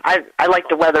 I like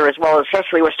the weather as well as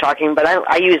Cecily was talking, but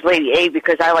I use Lady A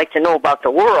because I like to know about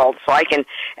the world, so I can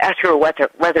ask her what the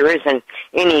weather is in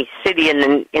any city in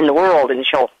the world, and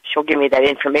she'll give me that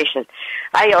information.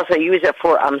 I also use it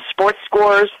for sports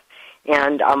scores,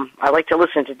 and I like to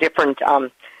listen to different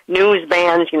news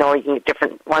bands. You can get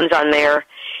different ones on there.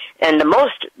 And the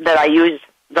most that I use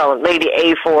the Lady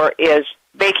A for is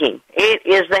baking. It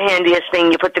is the handiest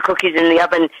thing. You put the cookies in the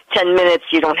oven 10 minutes.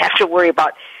 You don't have to worry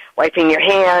about wiping your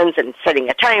hands and setting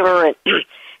a timer.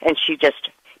 And she just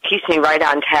keeps me right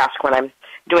on task when I'm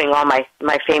doing all my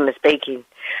famous baking.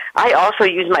 I also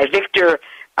use my Victor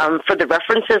for the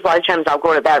references. A lot of times I'll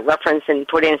go to that reference and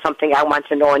put in something I want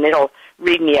to know, and it'll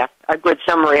read me a good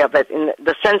summary of it. And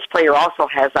the Sense Player also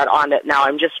has that on it now.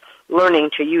 I'm just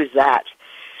learning to use that.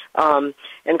 And,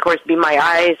 of course, Be My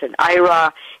Eyes and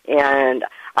Ira. And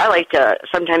I like to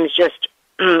sometimes just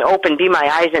open Be My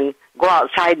Eyes and go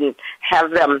outside and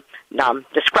have them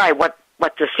describe what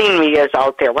the scenery is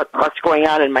out there, what's going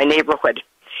on in my neighborhood.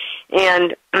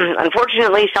 And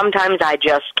unfortunately, sometimes I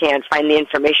just can't find the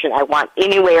information I want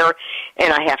anywhere,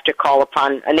 and I have to call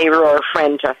upon a neighbor or a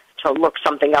friend to look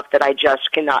something up that I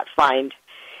just cannot find.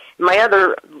 My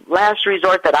other last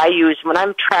resort that I use when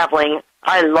I'm traveling,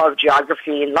 I love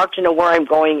geography and love to know where I'm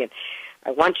going, and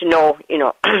I want to know,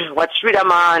 what street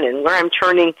I'm on and where I'm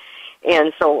turning.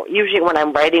 And so usually when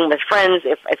I'm riding with friends,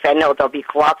 if I know they'll be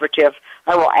cooperative,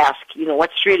 I will ask,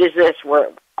 what street is this?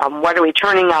 What are we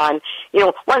turning on?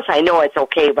 Once I know it's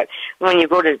okay, but when you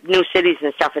go to new cities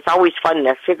and stuff, it's always fun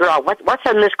to figure out what's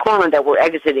on this corner that we're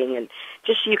exiting, and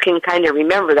just so you can kind of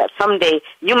remember that someday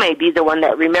you may be the one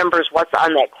that remembers what's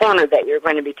on that corner that you're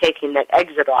going to be taking that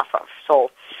exit off of.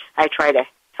 So I try to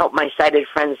help my sighted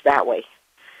friends that way.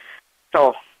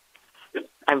 So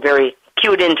I'm very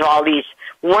cued into all these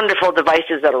wonderful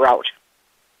devices that are out.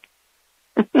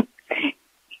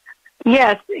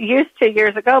 Yes, used to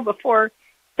years ago before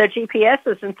the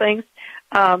GPSs and things.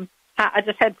 I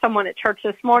just had someone at church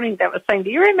this morning that was saying, do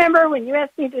you remember when you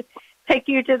asked me to take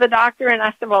you to the doctor? And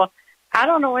I said, well, I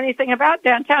don't know anything about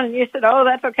downtown. And you said, oh,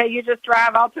 that's okay. You just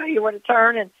drive. I'll tell you where to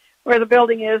turn and where the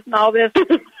building is and all this.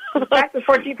 Back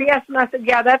before GPS. And I said,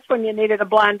 yeah, that's when you needed a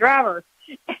blind driver.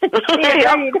 And she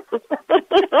agreed.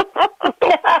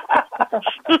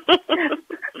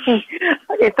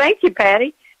 Okay, thank you,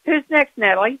 Patty. Who's next,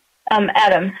 Natalie?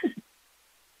 Adam.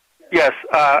 Yes,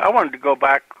 I wanted to go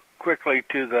back quickly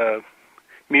to the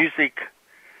music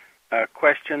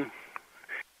question.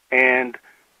 And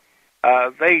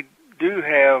they do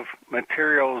have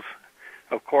materials,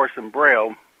 of course, in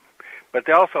Braille, but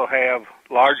they also have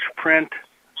large print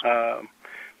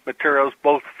materials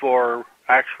both for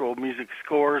actual music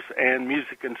scores and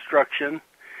music instruction.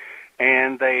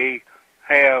 And they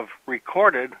have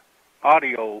recorded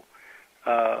audio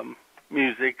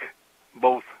music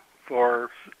both for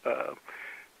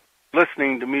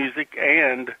listening to music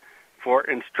and for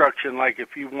instruction. Like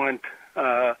if you want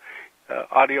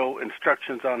audio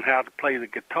instructions on how to play the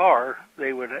guitar,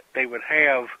 they would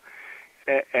have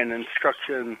an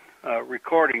instruction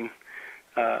recording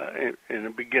in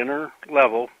a beginner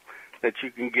level that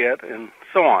you can get, and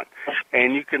so on.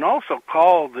 And you can also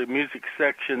call the music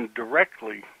section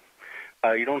directly.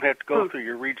 You don't have to go through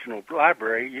your regional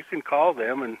library. You can call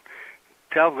them and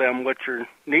tell them what your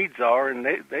needs are, and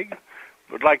they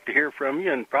would like to hear from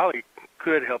you and probably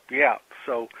could help you out.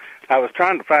 So I was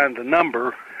trying to find the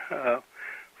number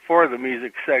for the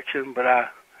music section, but I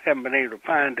haven't been able to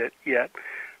find it yet.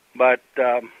 But,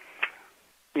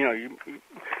 you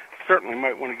certainly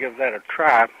might want to give that a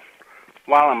try.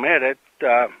 While I'm at it,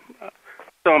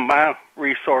 some of my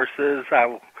resources, I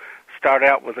will start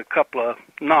out with a couple of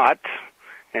knots,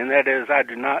 and that is I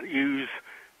do not use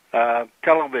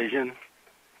television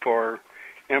for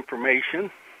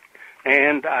information,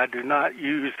 and I do not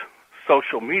use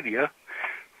social media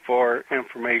for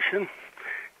information.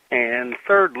 And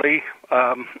thirdly,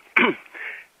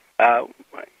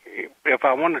 if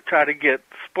I want to try to get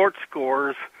sports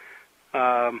scores,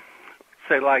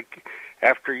 say like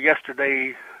after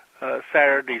yesterday,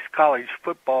 Saturday's college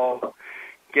football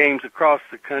games across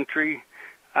the country,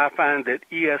 I find that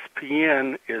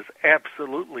ESPN is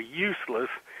absolutely useless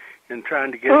in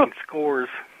trying to get any scores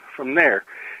from there.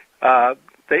 At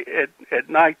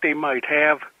night they might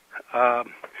have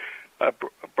a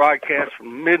broadcast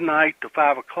from midnight to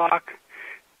 5 o'clock.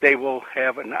 They will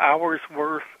have an hour's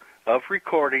worth of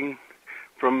recording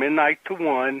from midnight to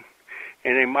 1,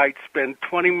 and they might spend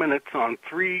 20 minutes on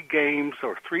 3 games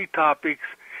or 3 topics,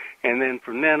 and then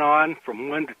from then on, from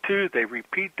 1 to 2, they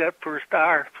repeat that first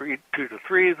hour, 2 to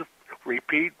 3,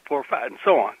 repeat, 4, 5, and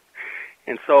so on.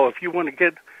 And so if you want to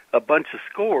get a bunch of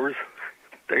scores,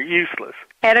 they're useless.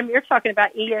 Adam, you're talking about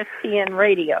ESPN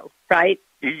Radio, right?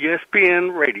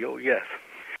 ESPN Radio, yes.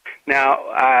 Now,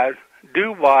 I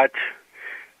do watch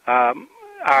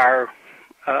our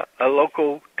a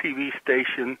local TV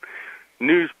station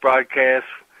news broadcast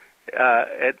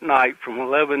at night from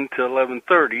 11 to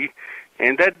 11:30,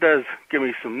 and that does give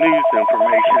me some news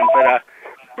information, but I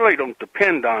really don't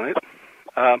depend on it.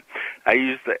 I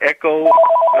use the Echo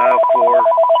for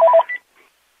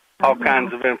all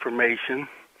kinds of information,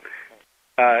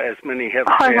 as many have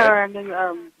said.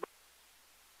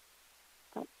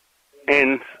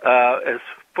 And as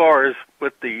far as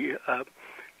with the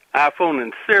iPhone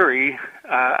and Siri,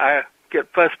 I get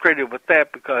frustrated with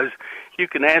that because you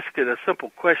can ask it a simple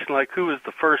question like, who is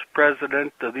the first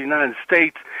president of the United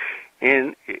States?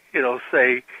 And it'll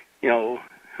say,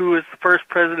 who is the first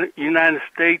president of the United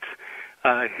States?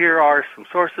 Here are some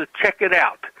sources. Check it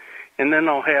out. And then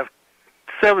I'll have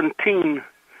 17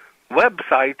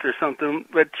 websites or something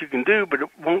that you can do, but it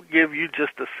won't give you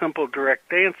just a simple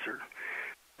direct answer.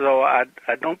 So I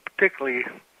don't particularly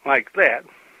like that.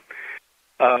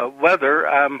 Weather,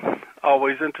 I'm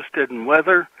always interested in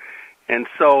weather, and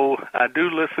so I do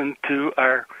listen to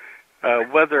our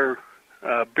Weather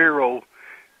Bureau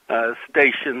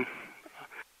station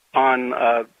on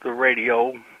the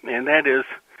radio, and that is,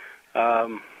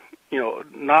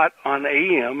 not on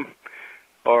AM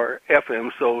or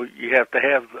FM, so you have to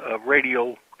have a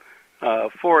radio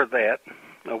for that,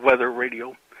 a weather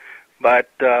radio. But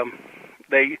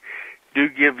they do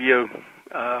give you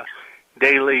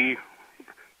daily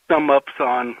sum-ups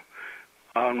on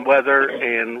weather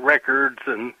and records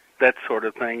and that sort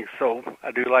of thing, so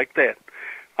I do like that.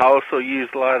 I also use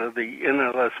a lot of the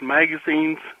NLS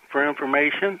magazines for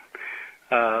information,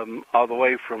 all the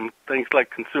way from things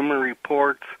like Consumer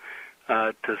Reports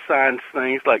to science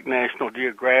things like National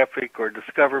Geographic or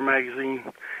Discover magazine,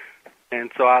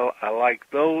 and so I like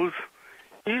those.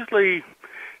 Usually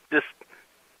just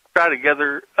try to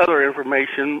gather other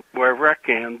information wherever I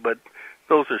can, but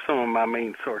those are some of my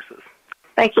main sources.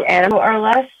 Thank you, Adam. So our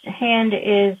last hand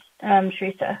is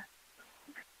Teresa.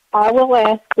 I will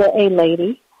ask a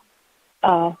lady,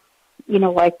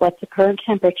 like what the current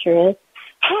temperature is.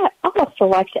 I also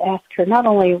like to ask her not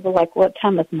only like what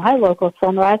time is my local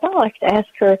sunrise, I like to ask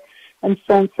her in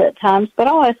sunset times, but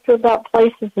I'll ask her about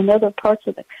places in other parts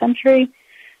of the country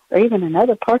or even in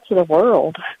other parts of the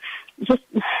world, just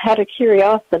out of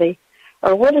curiosity.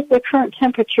 Or what is the current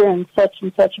temperature in such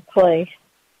and such a place?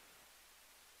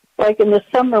 Like in the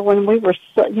summer when we were,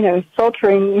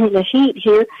 sweltering in the heat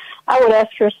here, I would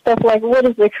ask her stuff like, what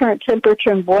is the current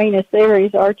temperature in Buenos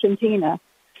Aires, Argentina?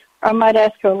 Or I might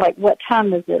ask her, like, what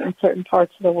time is it in certain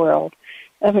parts of the world?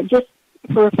 Just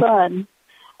for fun.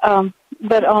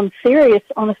 But on a serious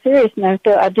note,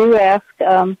 though, I do ask,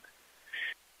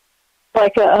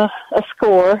 like a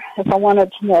score, if I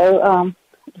wanted to know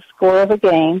the score of a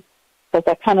game, because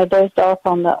I kind of dozed off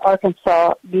on the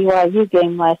Arkansas BYU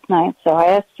game last night, so I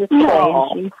asked her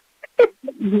today,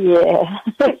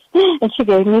 and she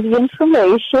gave me the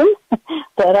information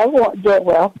that I want.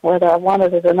 Well, whether I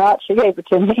wanted it or not, she gave it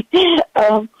to me.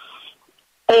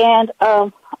 And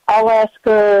I'll ask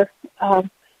her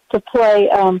to play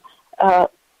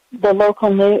the local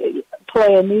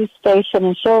play a news station,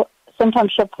 and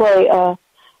sometimes she'll play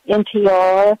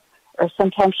NPR, or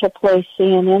sometimes she'll play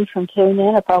CNN from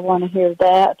TuneIn if I want to hear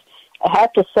that. I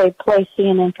have to say play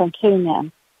CNN from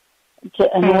TuneIn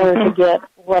in order to get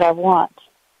what I want.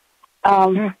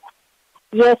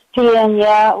 ESPN,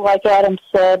 yeah, like Adam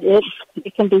said,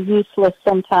 it can be useless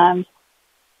sometimes.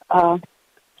 A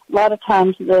lot of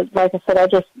times, like I said, I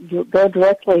just go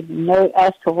directly to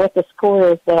ask her what the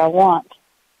score is that I want.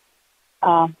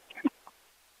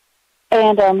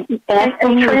 And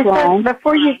Teresa,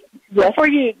 before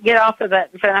you get off of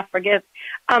that, if I forget,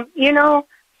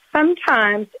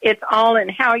 sometimes it's all in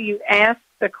how you ask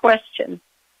the question.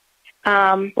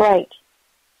 Right.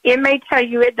 It may tell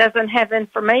you it doesn't have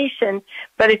information,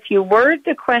 but if you word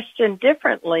the question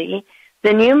differently,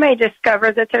 then you may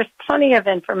discover that there's plenty of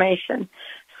information.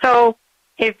 So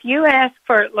if you ask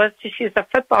for, let's just use a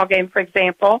football game, for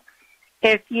example,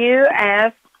 if you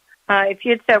ask, if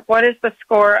you'd said, what is the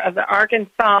score of the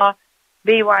Arkansas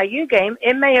BYU game,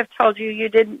 it may have told you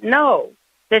didn't know,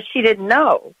 that she didn't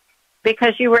know,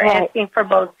 because you were asking for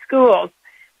both schools.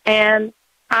 And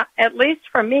at least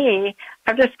for me,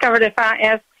 I've discovered if I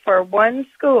ask for one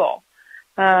school,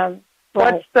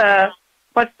 what's the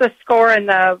score in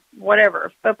the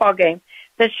whatever football game,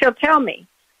 that she'll tell me.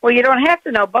 Well, you don't have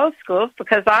to know both schools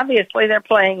because obviously they're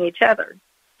playing each other.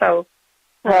 So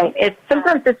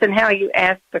sometimes it's in how you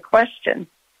ask the question,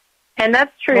 and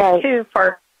that's true too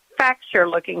for facts you're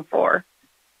looking for.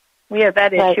 We have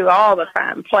that issue all the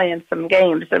time playing some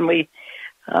games, and we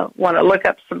want to look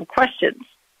up some questions.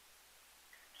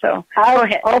 So go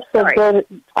ahead.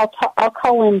 I'll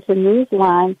call into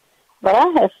Newsline, but I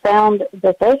have found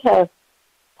that they have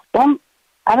some,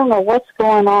 I don't know what's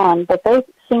going on, but they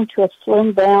seem to have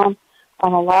slimmed down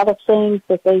on a lot of things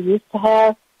that they used to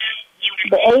have.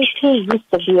 The AP used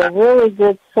to be a really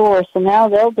good source, and now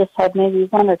they'll just have maybe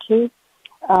one or two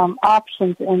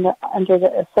options under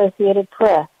the Associated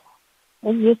Press.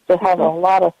 They used to have a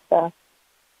lot of stuff.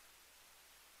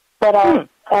 But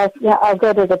I'll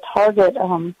go to the Target.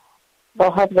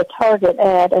 They'll have the Target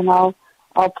ad, and I'll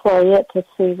play it to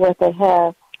see what they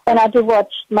have. And I do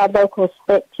watch my local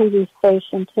TV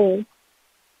station too.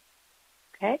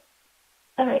 Okay.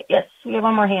 All right. Yes, we have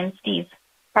one more hand, Steve.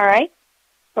 All right.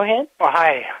 Go ahead. Well,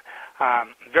 hi.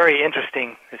 Very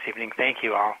interesting this evening. Thank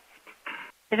you all.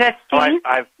 Is that Steve?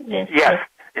 Yes,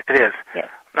 it is. Yes.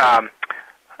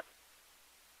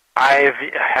 I've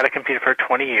had a computer for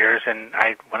 20 years, and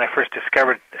when I first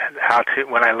discovered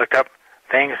when I looked up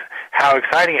things, how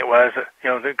exciting it was,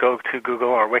 to go to Google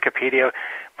or Wikipedia.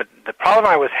 But the problem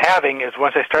I was having is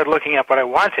once I started looking up what I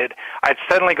wanted, I'd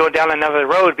suddenly go down another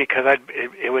road because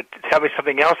it would tell me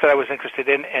something else that I was interested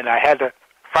in, and I had to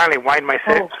finally wind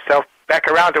myself back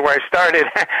around to where I started.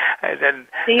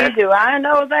 Do I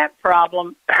know that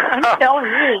problem? I'm telling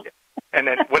you. And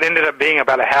then what ended up being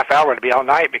about a half hour to be all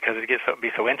night because it gets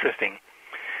be so interesting.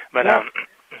 But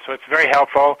so it's very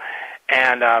helpful.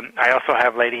 And I also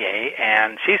have Lady A,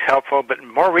 and she's helpful. But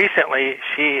more recently,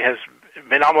 she has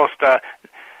been almost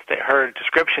her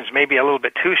descriptions may be a little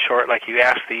bit too short. Like you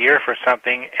ask the year for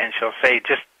something, and she'll say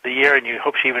just the year, and you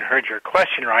hope she even heard your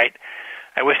question right.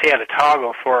 I wish they had a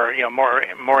toggle for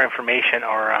more information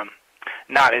or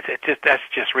not. That's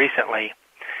just recently.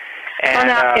 And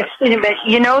but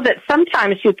you know that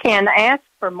sometimes you can ask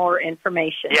for more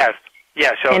information. Yes.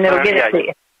 So, and it'll get it to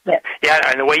you. Yes. Yeah,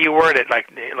 and the way you word it,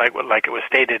 like it was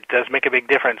stated, does make a big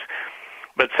difference.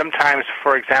 But sometimes,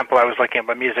 for example, I was looking at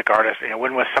a music artist.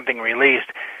 When was something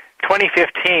released?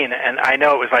 2015, and I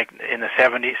know it was like in the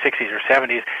 70s, 60s, or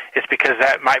 70s. It's because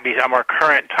that might be a more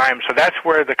current time. So that's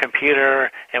where the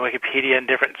computer and Wikipedia and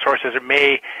different sources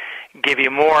may give you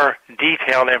more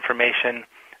detailed information.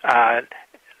 And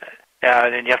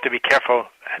you have to be careful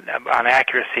on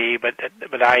accuracy. But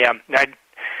I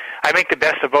make the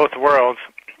best of both worlds.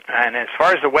 And as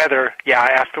far as the weather, I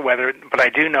ask the weather, but I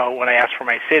do know when I ask for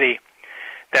my city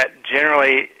that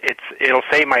generally it'll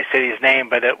say my city's name,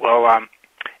 but it will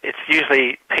it's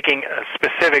usually picking a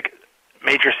specific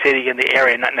major city in the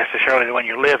area, not necessarily the one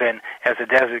you live in as a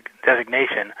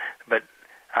designation. But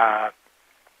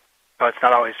so it's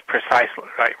not always precise,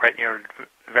 right in your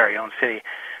very own city.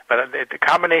 But the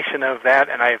combination of that,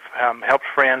 and I've helped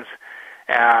friends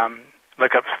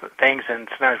look up things, and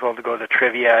sometimes we'll go to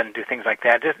trivia and do things like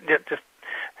that. Just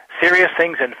serious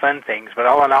things and fun things. But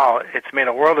all in all, it's made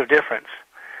a world of difference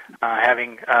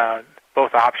having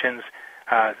both options.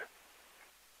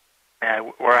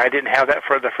 Where I didn't have that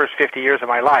for the first 50 years of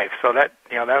my life, so that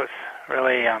was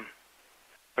really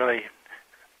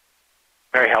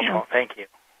very helpful. Thank you.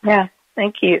 Yeah,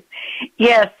 thank you.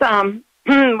 Yes,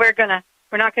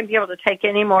 we're not gonna be able to take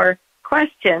any more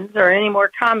questions or any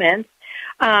more comments.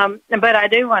 But I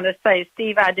do want to say,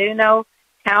 Steve, I do know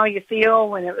how you feel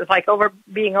when it was like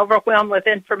being overwhelmed with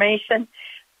information.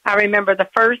 I remember the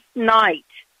first night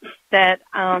that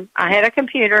I had a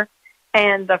computer,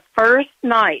 and the first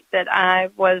night that I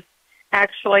was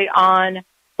actually on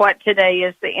what today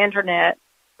is the internet.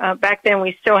 Back then,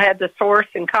 we still had the source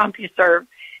and CompuServe,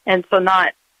 and so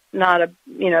not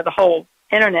the whole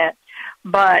internet.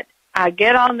 But I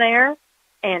get on there,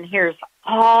 and here's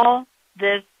all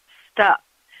this stuff.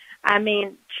 I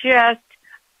mean, just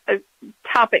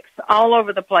topics all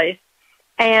over the place.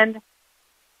 And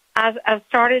I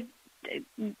started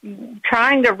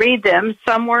trying to read them.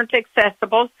 Some weren't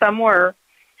accessible, some were.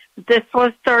 This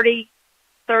was probably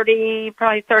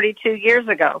 32 years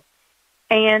ago.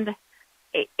 And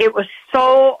it was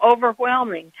so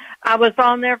overwhelming. I was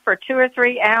on there for 2 or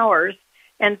 3 hours,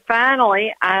 and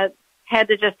finally I had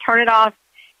to just turn it off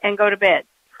and go to bed.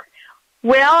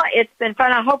 Well, it's been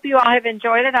fun. I hope you all have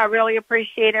enjoyed it. I really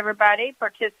appreciate everybody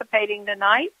participating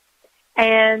tonight,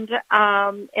 and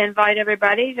invite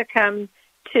everybody to come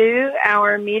to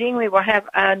our meeting. We will have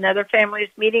another families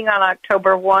meeting on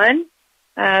October 1.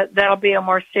 That'll be a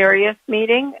more serious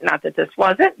meeting. Not that this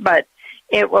wasn't, but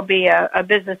it will be a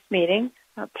business meeting.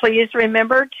 Please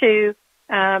remember to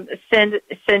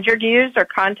send your dues or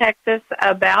contact us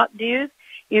about dues.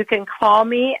 You can call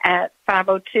me at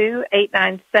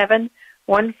 502-897-1472,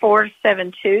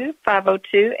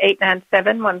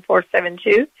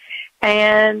 502-897-1472.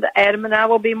 And Adam and I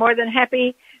will be more than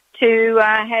happy to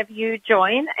have you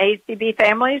join ACB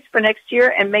Families for next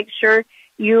year, and make sure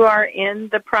you are in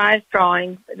the prize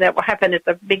drawing that will happen at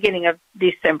the beginning of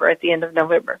December, at the end of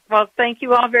November. Well, thank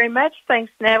you all very much.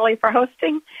 Thanks, Natalie, for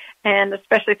hosting, and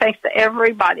especially thanks to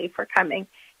everybody for coming.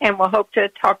 And we'll hope to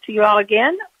talk to you all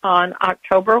again on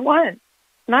October 1. Good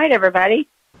night, everybody.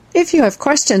 If you have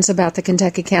questions about the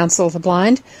Kentucky Council of the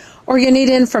Blind, or you need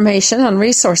information on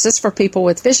resources for people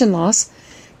with vision loss,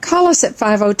 call us at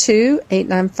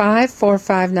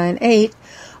 502-895-4598,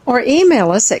 or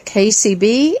email us at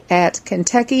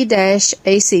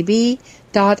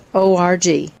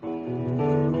kcb@kentucky-acb.org.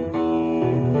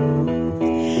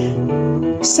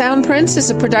 Soundprints is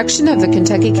a production of the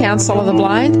Kentucky Council of the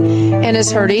Blind and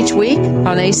is heard each week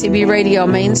on ACB Radio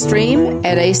Mainstream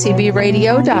at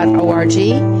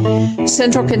acbradio.org,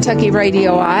 Central Kentucky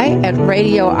Radio I at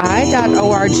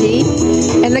radioi.org,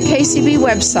 and the KCB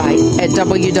website at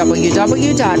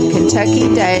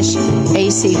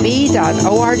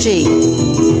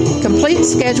www.kentucky-acb.org. Complete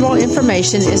schedule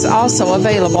information is also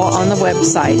available on the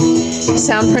website.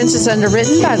 Soundprints is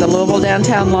underwritten by the Louisville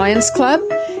Downtown Lions Club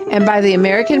and by the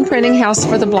American Printing House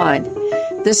for the Blind.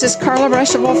 This is Carla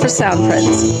Ruschival for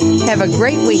Soundprints. Have a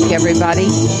great week, everybody.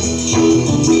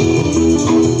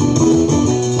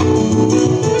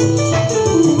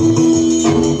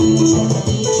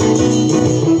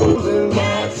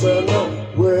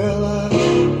 Well,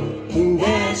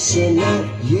 that's enough.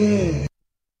 Yeah.